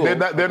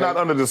they're not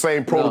under the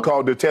same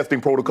protocol, the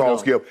testing protocol,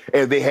 Skip,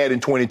 as they had in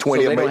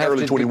 2020 and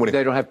early 2020.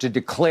 They don't have to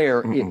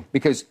declare it,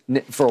 because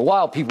for a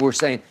while people were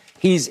saying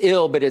he's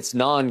ill, but it's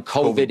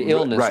non-COVID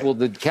illness. Right. Well,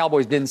 the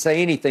Cowboys didn't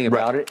say anything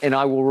about it, and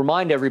I will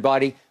remind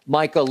everybody,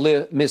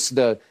 Micah missed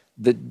the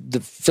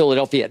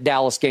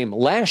Philadelphia-Dallas game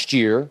last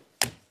year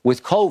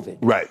with COVID.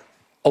 Right.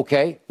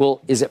 Okay,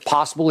 well, is it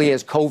possible he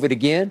has COVID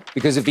again?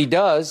 Because if he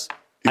does,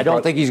 I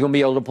don't think he's going to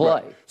be able to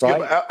play.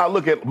 Right? I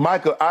look at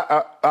Micah.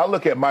 I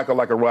look at Micah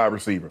like a wide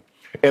receiver.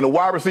 And a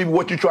wide receiver,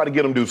 what you try to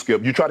get him to do,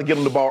 Skip? You try to get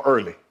him the ball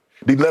early.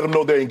 You let them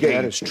know they're engaged.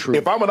 That is true.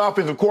 If I'm an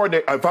offensive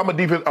coordinator,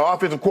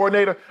 offensive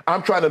coordinator,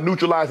 I'm trying to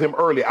neutralize him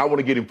early. I want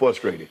to get him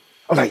frustrated.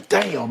 I'm like,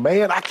 damn,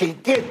 man, I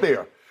can't get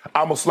there.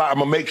 I'm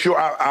gonna make sure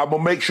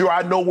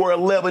I know where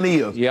 11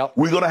 is. Yep.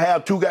 We're gonna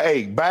have 2 guys.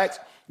 Hey, backs,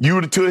 you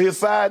to his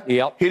side.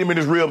 Yep. Hit him in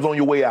his ribs on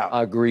your way out.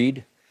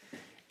 Agreed.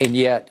 And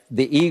yet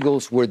the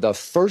Eagles were the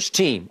first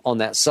team on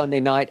that Sunday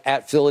night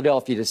at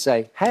Philadelphia to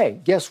say, hey,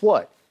 guess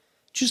what?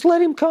 Just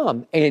let him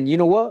come. And you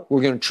know what?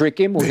 We're going to trick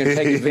him. We're going to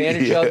take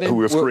advantage of him.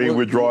 We'll screen,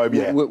 withdraw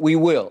him, We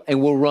will. And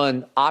we'll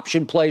run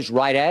option plays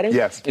right at him.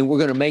 Yes. And we're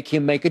going to make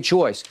him make a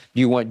choice. Do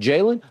you want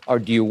Jalen or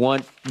do you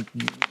want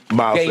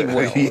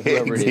Gainwell,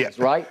 whoever it is,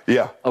 right?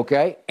 Yeah.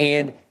 Okay.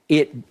 And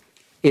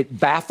it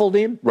baffled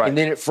him, and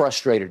then it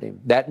frustrated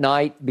him that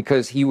night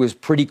because he was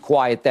pretty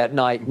quiet that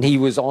night, and he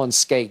was on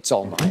skates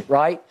all night,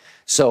 right?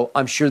 So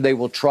I'm sure they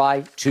will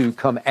try to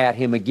come at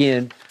him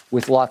again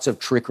with lots of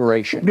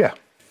trickeration. Yeah.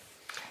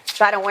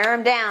 Try to wear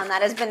him down.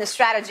 That has been the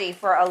strategy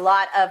for a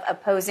lot of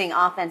opposing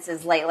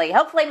offenses lately.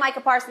 Hopefully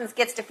Micah Parsons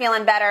gets to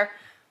feeling better.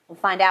 We'll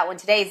find out when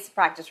today's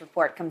practice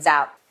report comes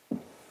out.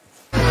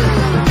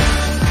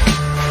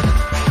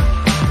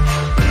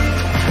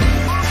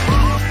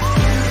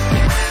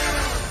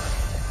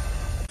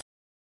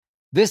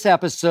 This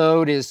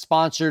episode is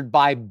sponsored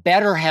by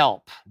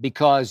BetterHelp,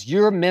 because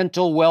your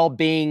mental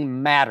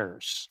well-being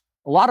matters.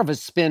 A lot of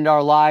us spend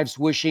our lives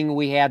wishing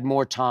we had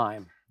more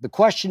time. The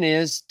question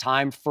is,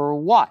 time for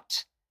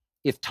what?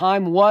 If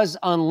time was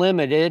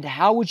unlimited,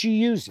 how would you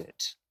use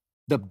it?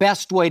 The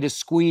best way to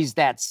squeeze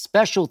that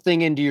special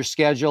thing into your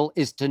schedule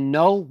is to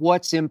know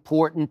what's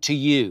important to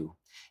you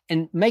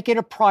and make it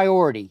a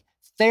priority.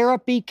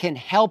 Therapy can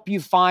help you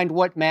find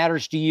what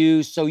matters to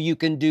you so you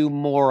can do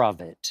more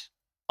of it.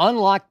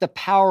 Unlock the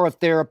power of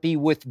therapy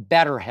with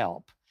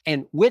BetterHelp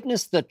and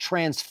witness the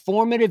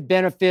transformative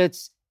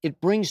benefits it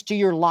brings to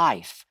your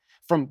life,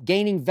 from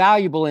gaining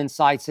valuable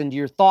insights into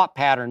your thought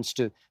patterns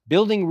to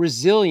building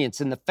resilience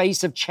in the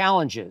face of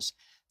challenges.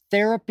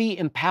 Therapy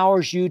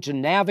empowers you to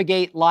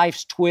navigate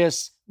life's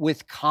twists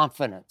with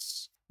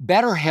confidence.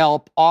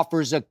 BetterHelp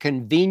offers a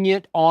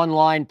convenient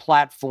online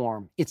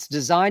platform. It's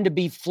designed to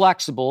be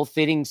flexible,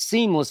 fitting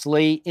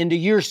seamlessly into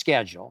your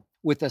schedule.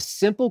 With a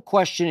simple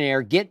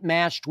questionnaire, get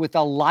matched with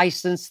a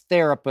licensed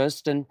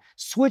therapist and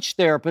switch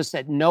therapists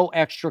at no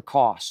extra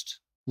cost.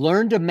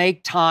 Learn to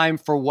make time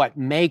for what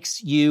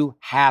makes you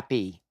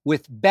happy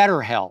with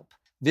BetterHelp.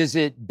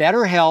 Visit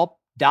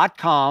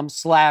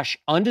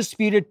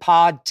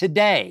BetterHelp.com/UndisputedPod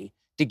today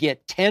to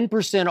get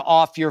 10%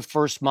 off your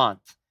first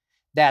month.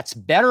 That's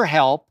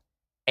BetterHelp,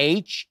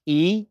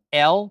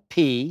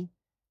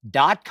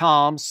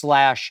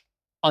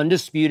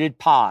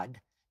 HELP.com/UndisputedPod.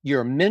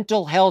 Your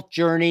mental health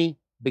journey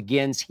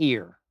begins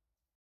here.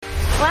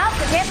 Well,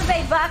 the Tampa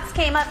Bay Bucks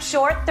came up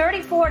short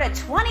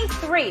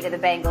 34-23 to the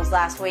Bengals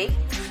last week.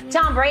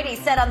 Tom Brady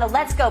said on the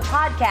Let's Go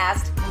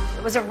podcast,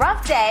 it was a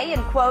rough day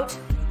and, quote,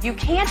 you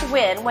can't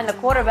win when the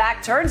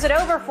quarterback turns it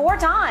over 4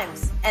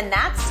 times, and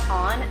that's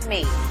on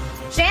me.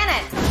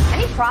 Shannon,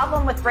 any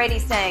problem with Brady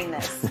saying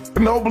this?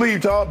 No,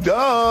 believe Tom.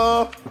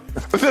 Duh.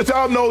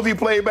 Tom knows he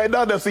played back.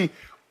 Now, see,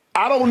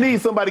 I don't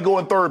need somebody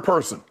going third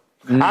person.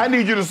 I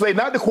need you to say,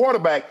 not the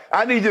quarterback.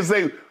 I need you to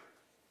say,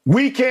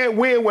 we can't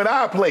win when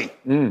I play.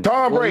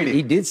 Tom Brady.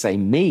 He did say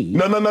me.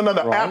 No. Right?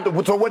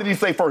 After, so what did he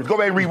say first? Go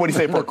back and read what he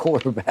said first. The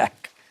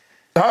quarterback.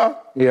 Huh?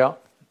 Yeah.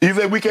 He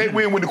said we can't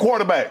win with the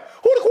quarterback.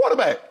 Who the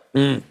quarterback?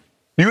 You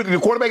the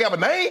quarterback have a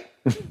name?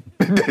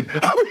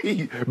 I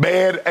mean,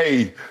 man,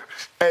 hey.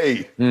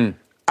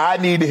 I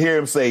need to hear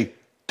him say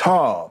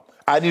Tom.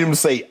 I need him to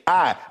say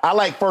I. I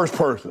like first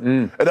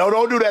person. And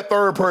don't do that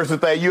third person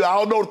thing. I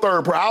don't know the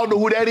third person. I don't know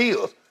who that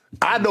is.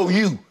 I know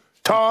you.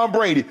 Tom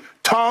Brady.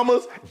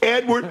 Thomas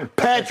Edward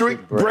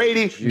Patrick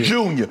Brady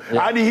Jr.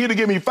 Yeah. I need him to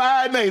give me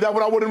 5 names. That's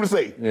what I want him to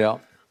say. Yeah.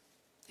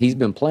 He's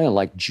been playing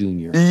like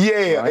junior.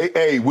 Yeah. Right?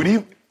 Hey, when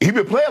he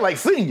been playing like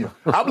senior.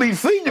 I believe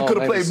senior could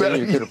have played better.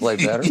 Senior could have played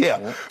better.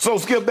 Yeah. So,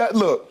 Skip, that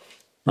look.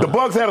 The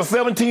Bucks had a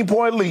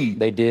 17-point lead.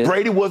 They did.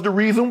 Brady was the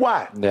reason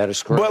why. That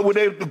is correct. But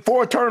with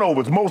 4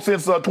 turnovers, most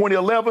since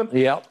 2011,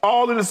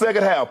 all in the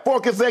second half.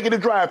 4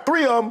 consecutive drives.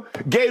 3 of them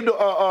gave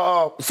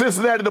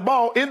Cincinnati the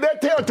ball in their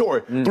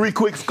territory. 3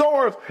 quick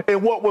scores,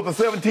 and what was a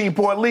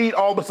 17-point lead,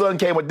 all of a sudden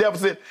came a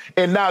deficit,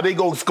 and now they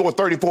go score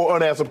 34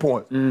 unanswered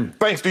points.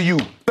 Thanks to you.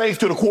 Thanks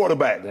to the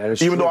quarterback. That is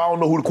Even true. though I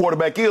don't know who the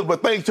quarterback is,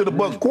 but thanks to the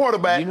Bucks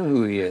quarterback. You know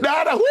who he is.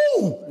 Now,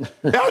 who?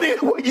 Now,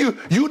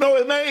 you know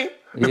his name?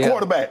 The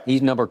quarterback.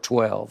 He's number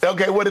 12.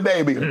 Okay, what did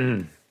they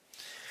be?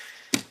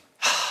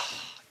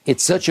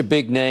 It's such a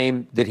big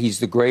name that he's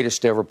the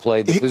greatest to ever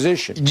play the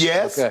position.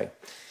 Yes. Okay.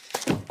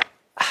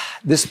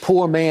 This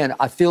poor man,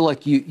 I feel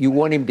like you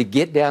want him to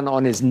get down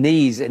on his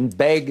knees and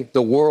beg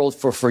the world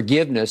for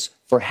forgiveness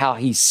for how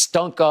he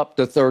stunk up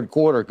the third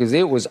quarter, because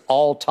it was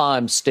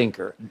all-time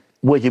stinker.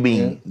 What you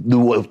mean,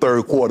 the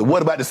third quarter?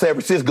 What about the San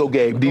Francisco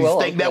game? Do you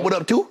stink that one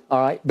up too? All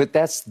right, but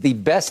that's the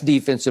best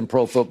defense in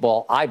pro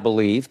football, I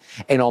believe.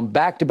 And on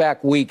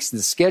back-to-back weeks,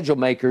 the schedule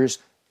makers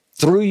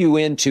threw you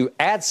into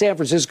at San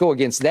Francisco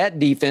against that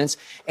defense,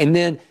 and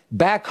then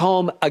back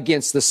home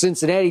against the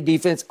Cincinnati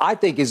defense, I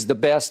think is the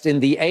best in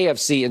the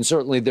AFC, and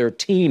certainly their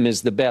team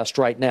is the best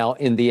right now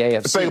in the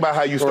AFC. Think about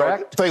how you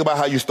start. Think about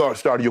how you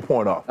started your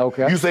point off.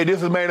 Okay. You say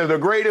this is man is the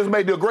greatest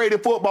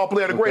football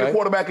player, the greatest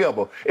quarterback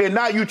ever, and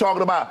now you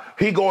talking about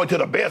he going to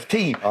the best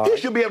team. He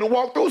should be able to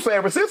walk through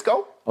San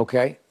Francisco.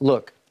 Okay.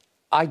 Look,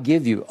 I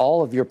give you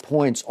all of your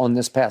points on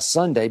this past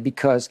Sunday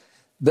because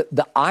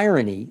the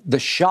irony, the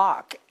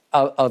shock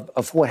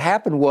of what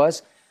happened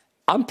was,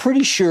 I'm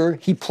pretty sure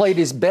he played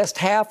his best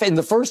half in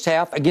the first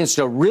half against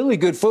a really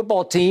good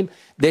football team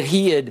that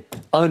he had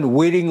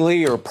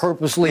unwittingly or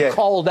purposely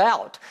called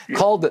out,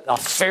 called it a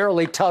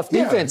fairly tough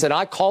defense. And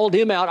I called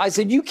him out. I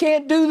said, you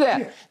can't do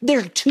that.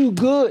 They're too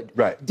good.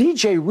 Right.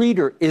 DJ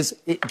Reader is,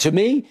 to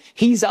me,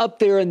 he's up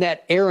there in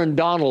that Aaron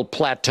Donald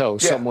plateau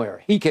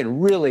somewhere. He can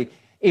really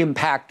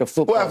impact a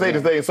football Well, I say the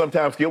thing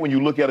sometimes, Skip, when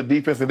you look at a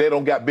defense and they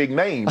don't got big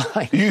names,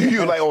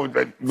 you're like, oh,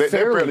 they're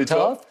fairly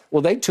tough.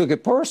 Well, they took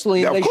it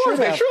personally, and of course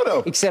they should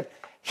have. Except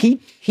he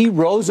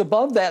rose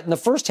above that in the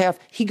first half.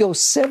 He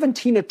goes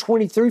 17 of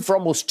 23 for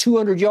almost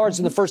 200 yards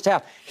in the first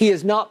half. He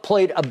has not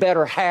played a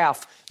better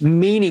half,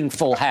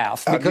 meaningful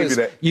half, because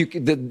you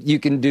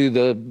can do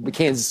the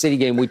Kansas City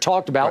game we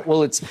talked about. Right.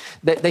 Well, it's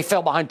they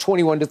fell behind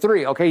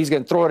 21-3. Okay, he's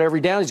going to throw it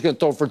every down. He's going to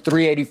throw for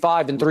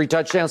 385 and 3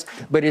 touchdowns,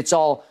 but it's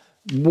all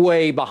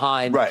way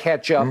behind,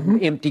 catch up,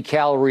 empty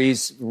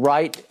calories,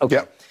 right? Okay.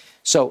 Yep.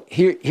 So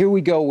here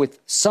we go with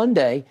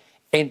Sunday,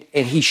 and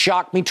he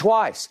shocked me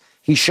twice.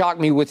 He shocked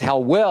me with how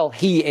well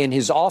he and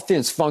his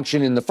offense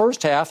function in the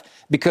first half,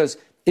 because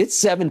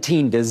it's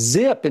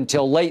 17-0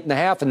 until late in the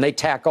half, and they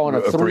tack on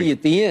a three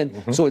at the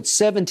end. So it's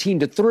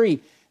 17-3.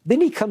 Then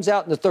he comes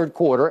out in the third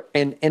quarter,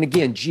 and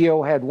again,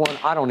 Gio had one.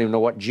 I don't even know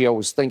what Gio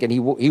was thinking. He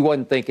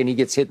wasn't thinking. He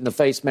gets hit in the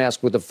face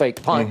mask with a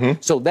fake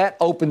punt. So that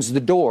opens the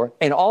door,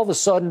 and all of a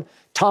sudden,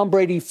 Tom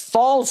Brady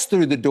falls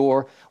through the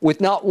door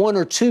with not one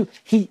or two.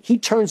 He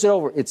turns it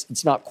over.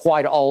 It's not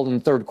quite all in the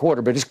third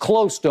quarter, but it's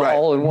close to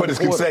all in one quarter.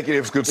 But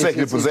it's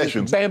consecutive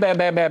possessions. Bam, bam,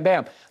 bam, bam,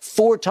 bam.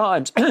 4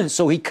 times.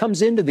 So he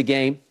comes into the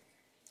game.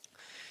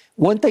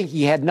 One thing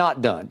he had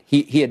not done,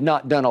 he had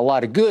not done a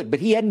lot of good, but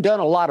he hadn't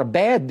done a lot of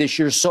bad this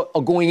year. So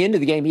going into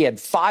the game, he had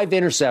 5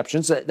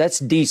 interceptions. That's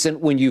decent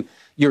when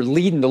you're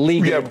leading the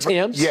league in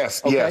attempts.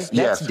 Yes, okay? yes.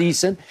 That's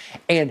decent.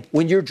 And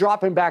when you're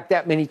dropping back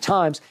that many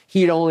times,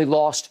 he had only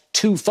lost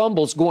 2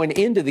 fumbles going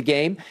into the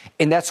game.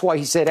 And that's why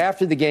he said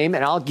after the game,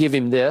 and I'll give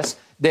him this,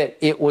 that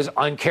it was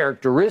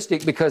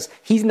uncharacteristic, because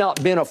he's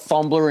not been a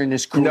fumbler in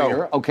his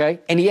career, okay?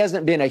 And he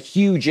hasn't been a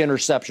huge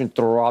interception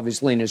thrower,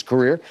 obviously, in his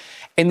career.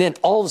 And then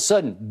all of a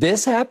sudden,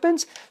 this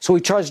happens. So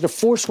he tries to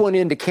force one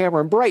into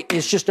Cameron Brate. And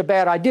it's just a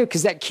bad idea,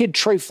 because that kid,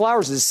 Trey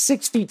Flowers, is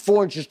 6 feet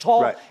 4 inches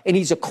tall. And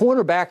he's a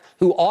cornerback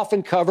who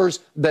often covers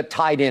the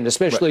tight end,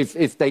 especially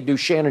if they do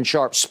Shannon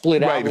Sharp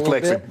split out a little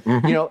bit.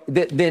 You know,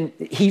 then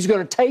he's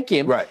going to take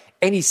him.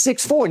 And he's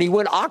 6'4", and he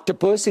went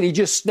octopus, and he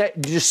just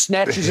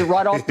snatches it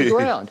right off the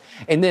ground.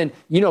 And then,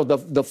 you know, the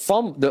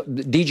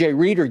DJ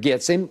Reader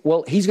gets him.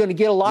 Well, he's going to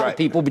get a lot of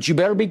people, but you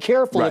better be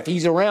careful if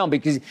he's around,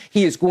 because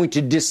he is going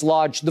to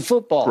dislodge the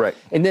football.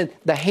 And then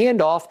the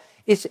handoff,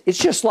 it's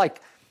just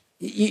like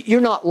you're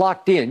not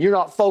locked in. You're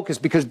not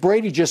focused, because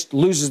Brady just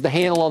loses the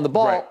handle on the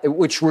ball,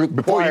 which required...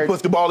 Before he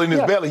puts the ball in his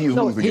belly, he was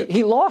losing it.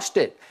 He lost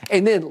it.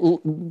 And then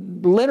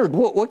Leonard,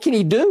 what can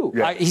he do?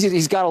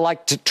 He's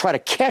got to try to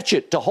catch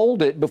it, to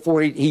hold it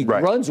before he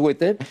runs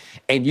with it.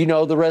 And you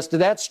know the rest of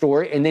that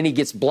story. And then he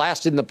gets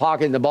blasted in the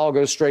pocket, and the ball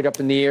goes straight up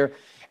in the air,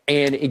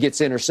 and it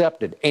gets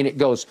intercepted. And it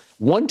goes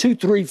 1, 2,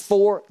 3,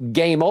 4,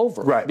 game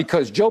over.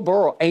 Because Joe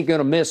Burrow ain't going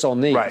to miss on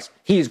these.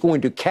 He is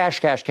going to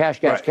cash.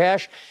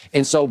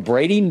 And so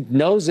Brady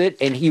knows it.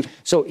 And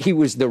he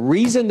was the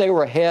reason they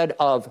were ahead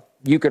of,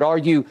 you could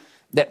argue,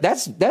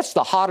 that's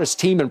the hottest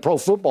team in pro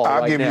football right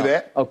now. I'll give you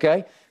that.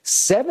 Okay?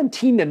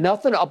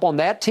 17-0 up on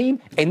that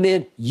team. And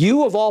then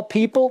you, of all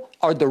people,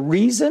 are the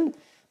reason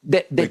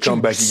that you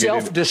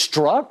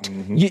self-destruct.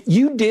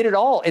 You did it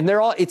all, and they're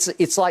all.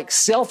 It's like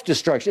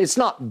self-destruction. It's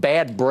not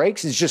bad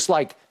breaks. It's just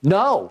like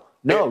no.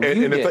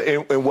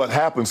 And what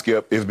happens,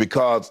 Skip, is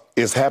because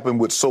it's happened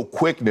with so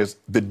quickness,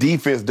 the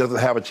defense doesn't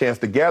have a chance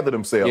to gather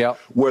themselves.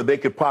 Where they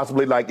could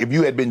possibly, like, if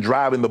you had been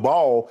driving the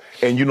ball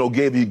and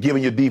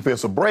giving your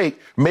defense a break,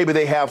 maybe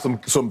they have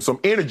some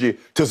energy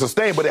to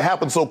sustain. But it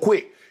happens so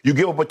quick. You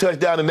give up a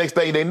touchdown, the next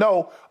thing they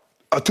know,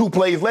 2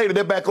 plays later,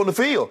 they're back on the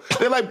field.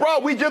 They're like, bro,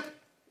 we just.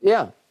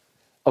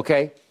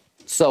 Okay,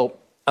 so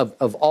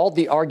of all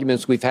the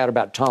arguments we've had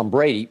about Tom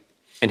Brady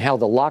and how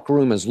the locker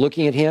room is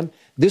looking at him,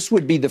 this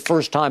would be the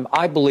first time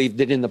I believe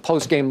that in the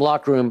post-game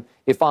locker room,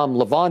 if I'm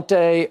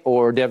Levante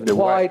or Devin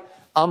White,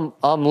 I'm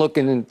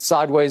looking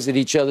sideways at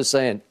each other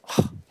saying,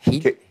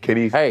 can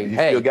he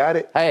still got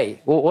it? Hey,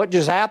 well, what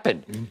just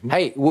happened?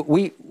 Hey,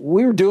 we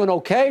were doing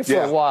okay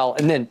for a while,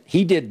 and then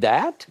he did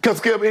that? Because,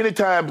 Skip,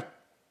 anytime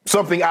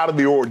something out of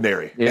the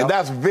ordinary. And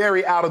that's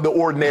very out of the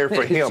ordinary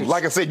for him.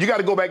 Like I said, you got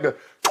to go back to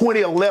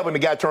 2011, the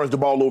guy turns the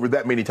ball over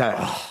that many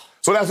times.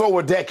 So that's over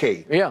a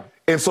decade.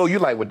 And so you're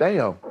like, well,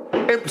 damn.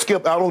 And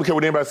Skip, I don't care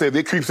what anybody says.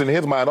 It creeps into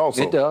his mind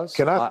also. It does.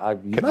 Can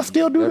I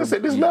still do this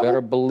at this level? You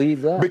better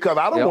believe that. Because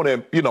I don't want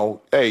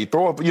to,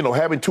 throw up,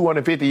 having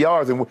 250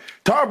 yards. And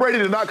Tom Brady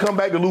did not come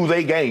back to lose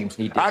 8 games.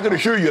 I can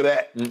assure you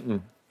that.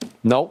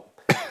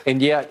 Nope.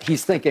 And yet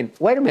he's thinking,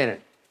 wait a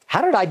minute.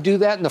 How did I do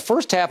that in the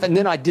first half, and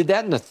then I did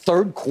that in the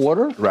third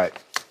quarter?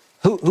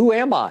 Who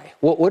am I?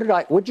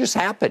 What just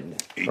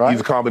happened? He's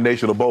a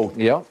combination of both.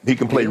 He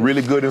can play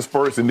really good in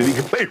spurts, and then he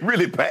can play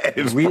really bad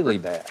in spurts. Really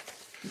bad.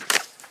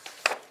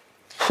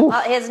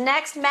 His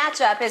next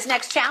matchup, his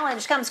next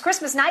challenge comes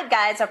Christmas night,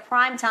 guys. A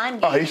prime time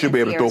game. He should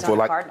be able to throw for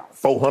like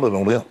 400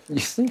 on them. You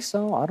think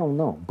so? I don't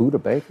know. Buda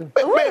Baker?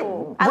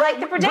 Ooh, I like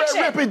the prediction.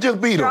 Brett Rippon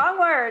just beat him. Strong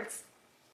words.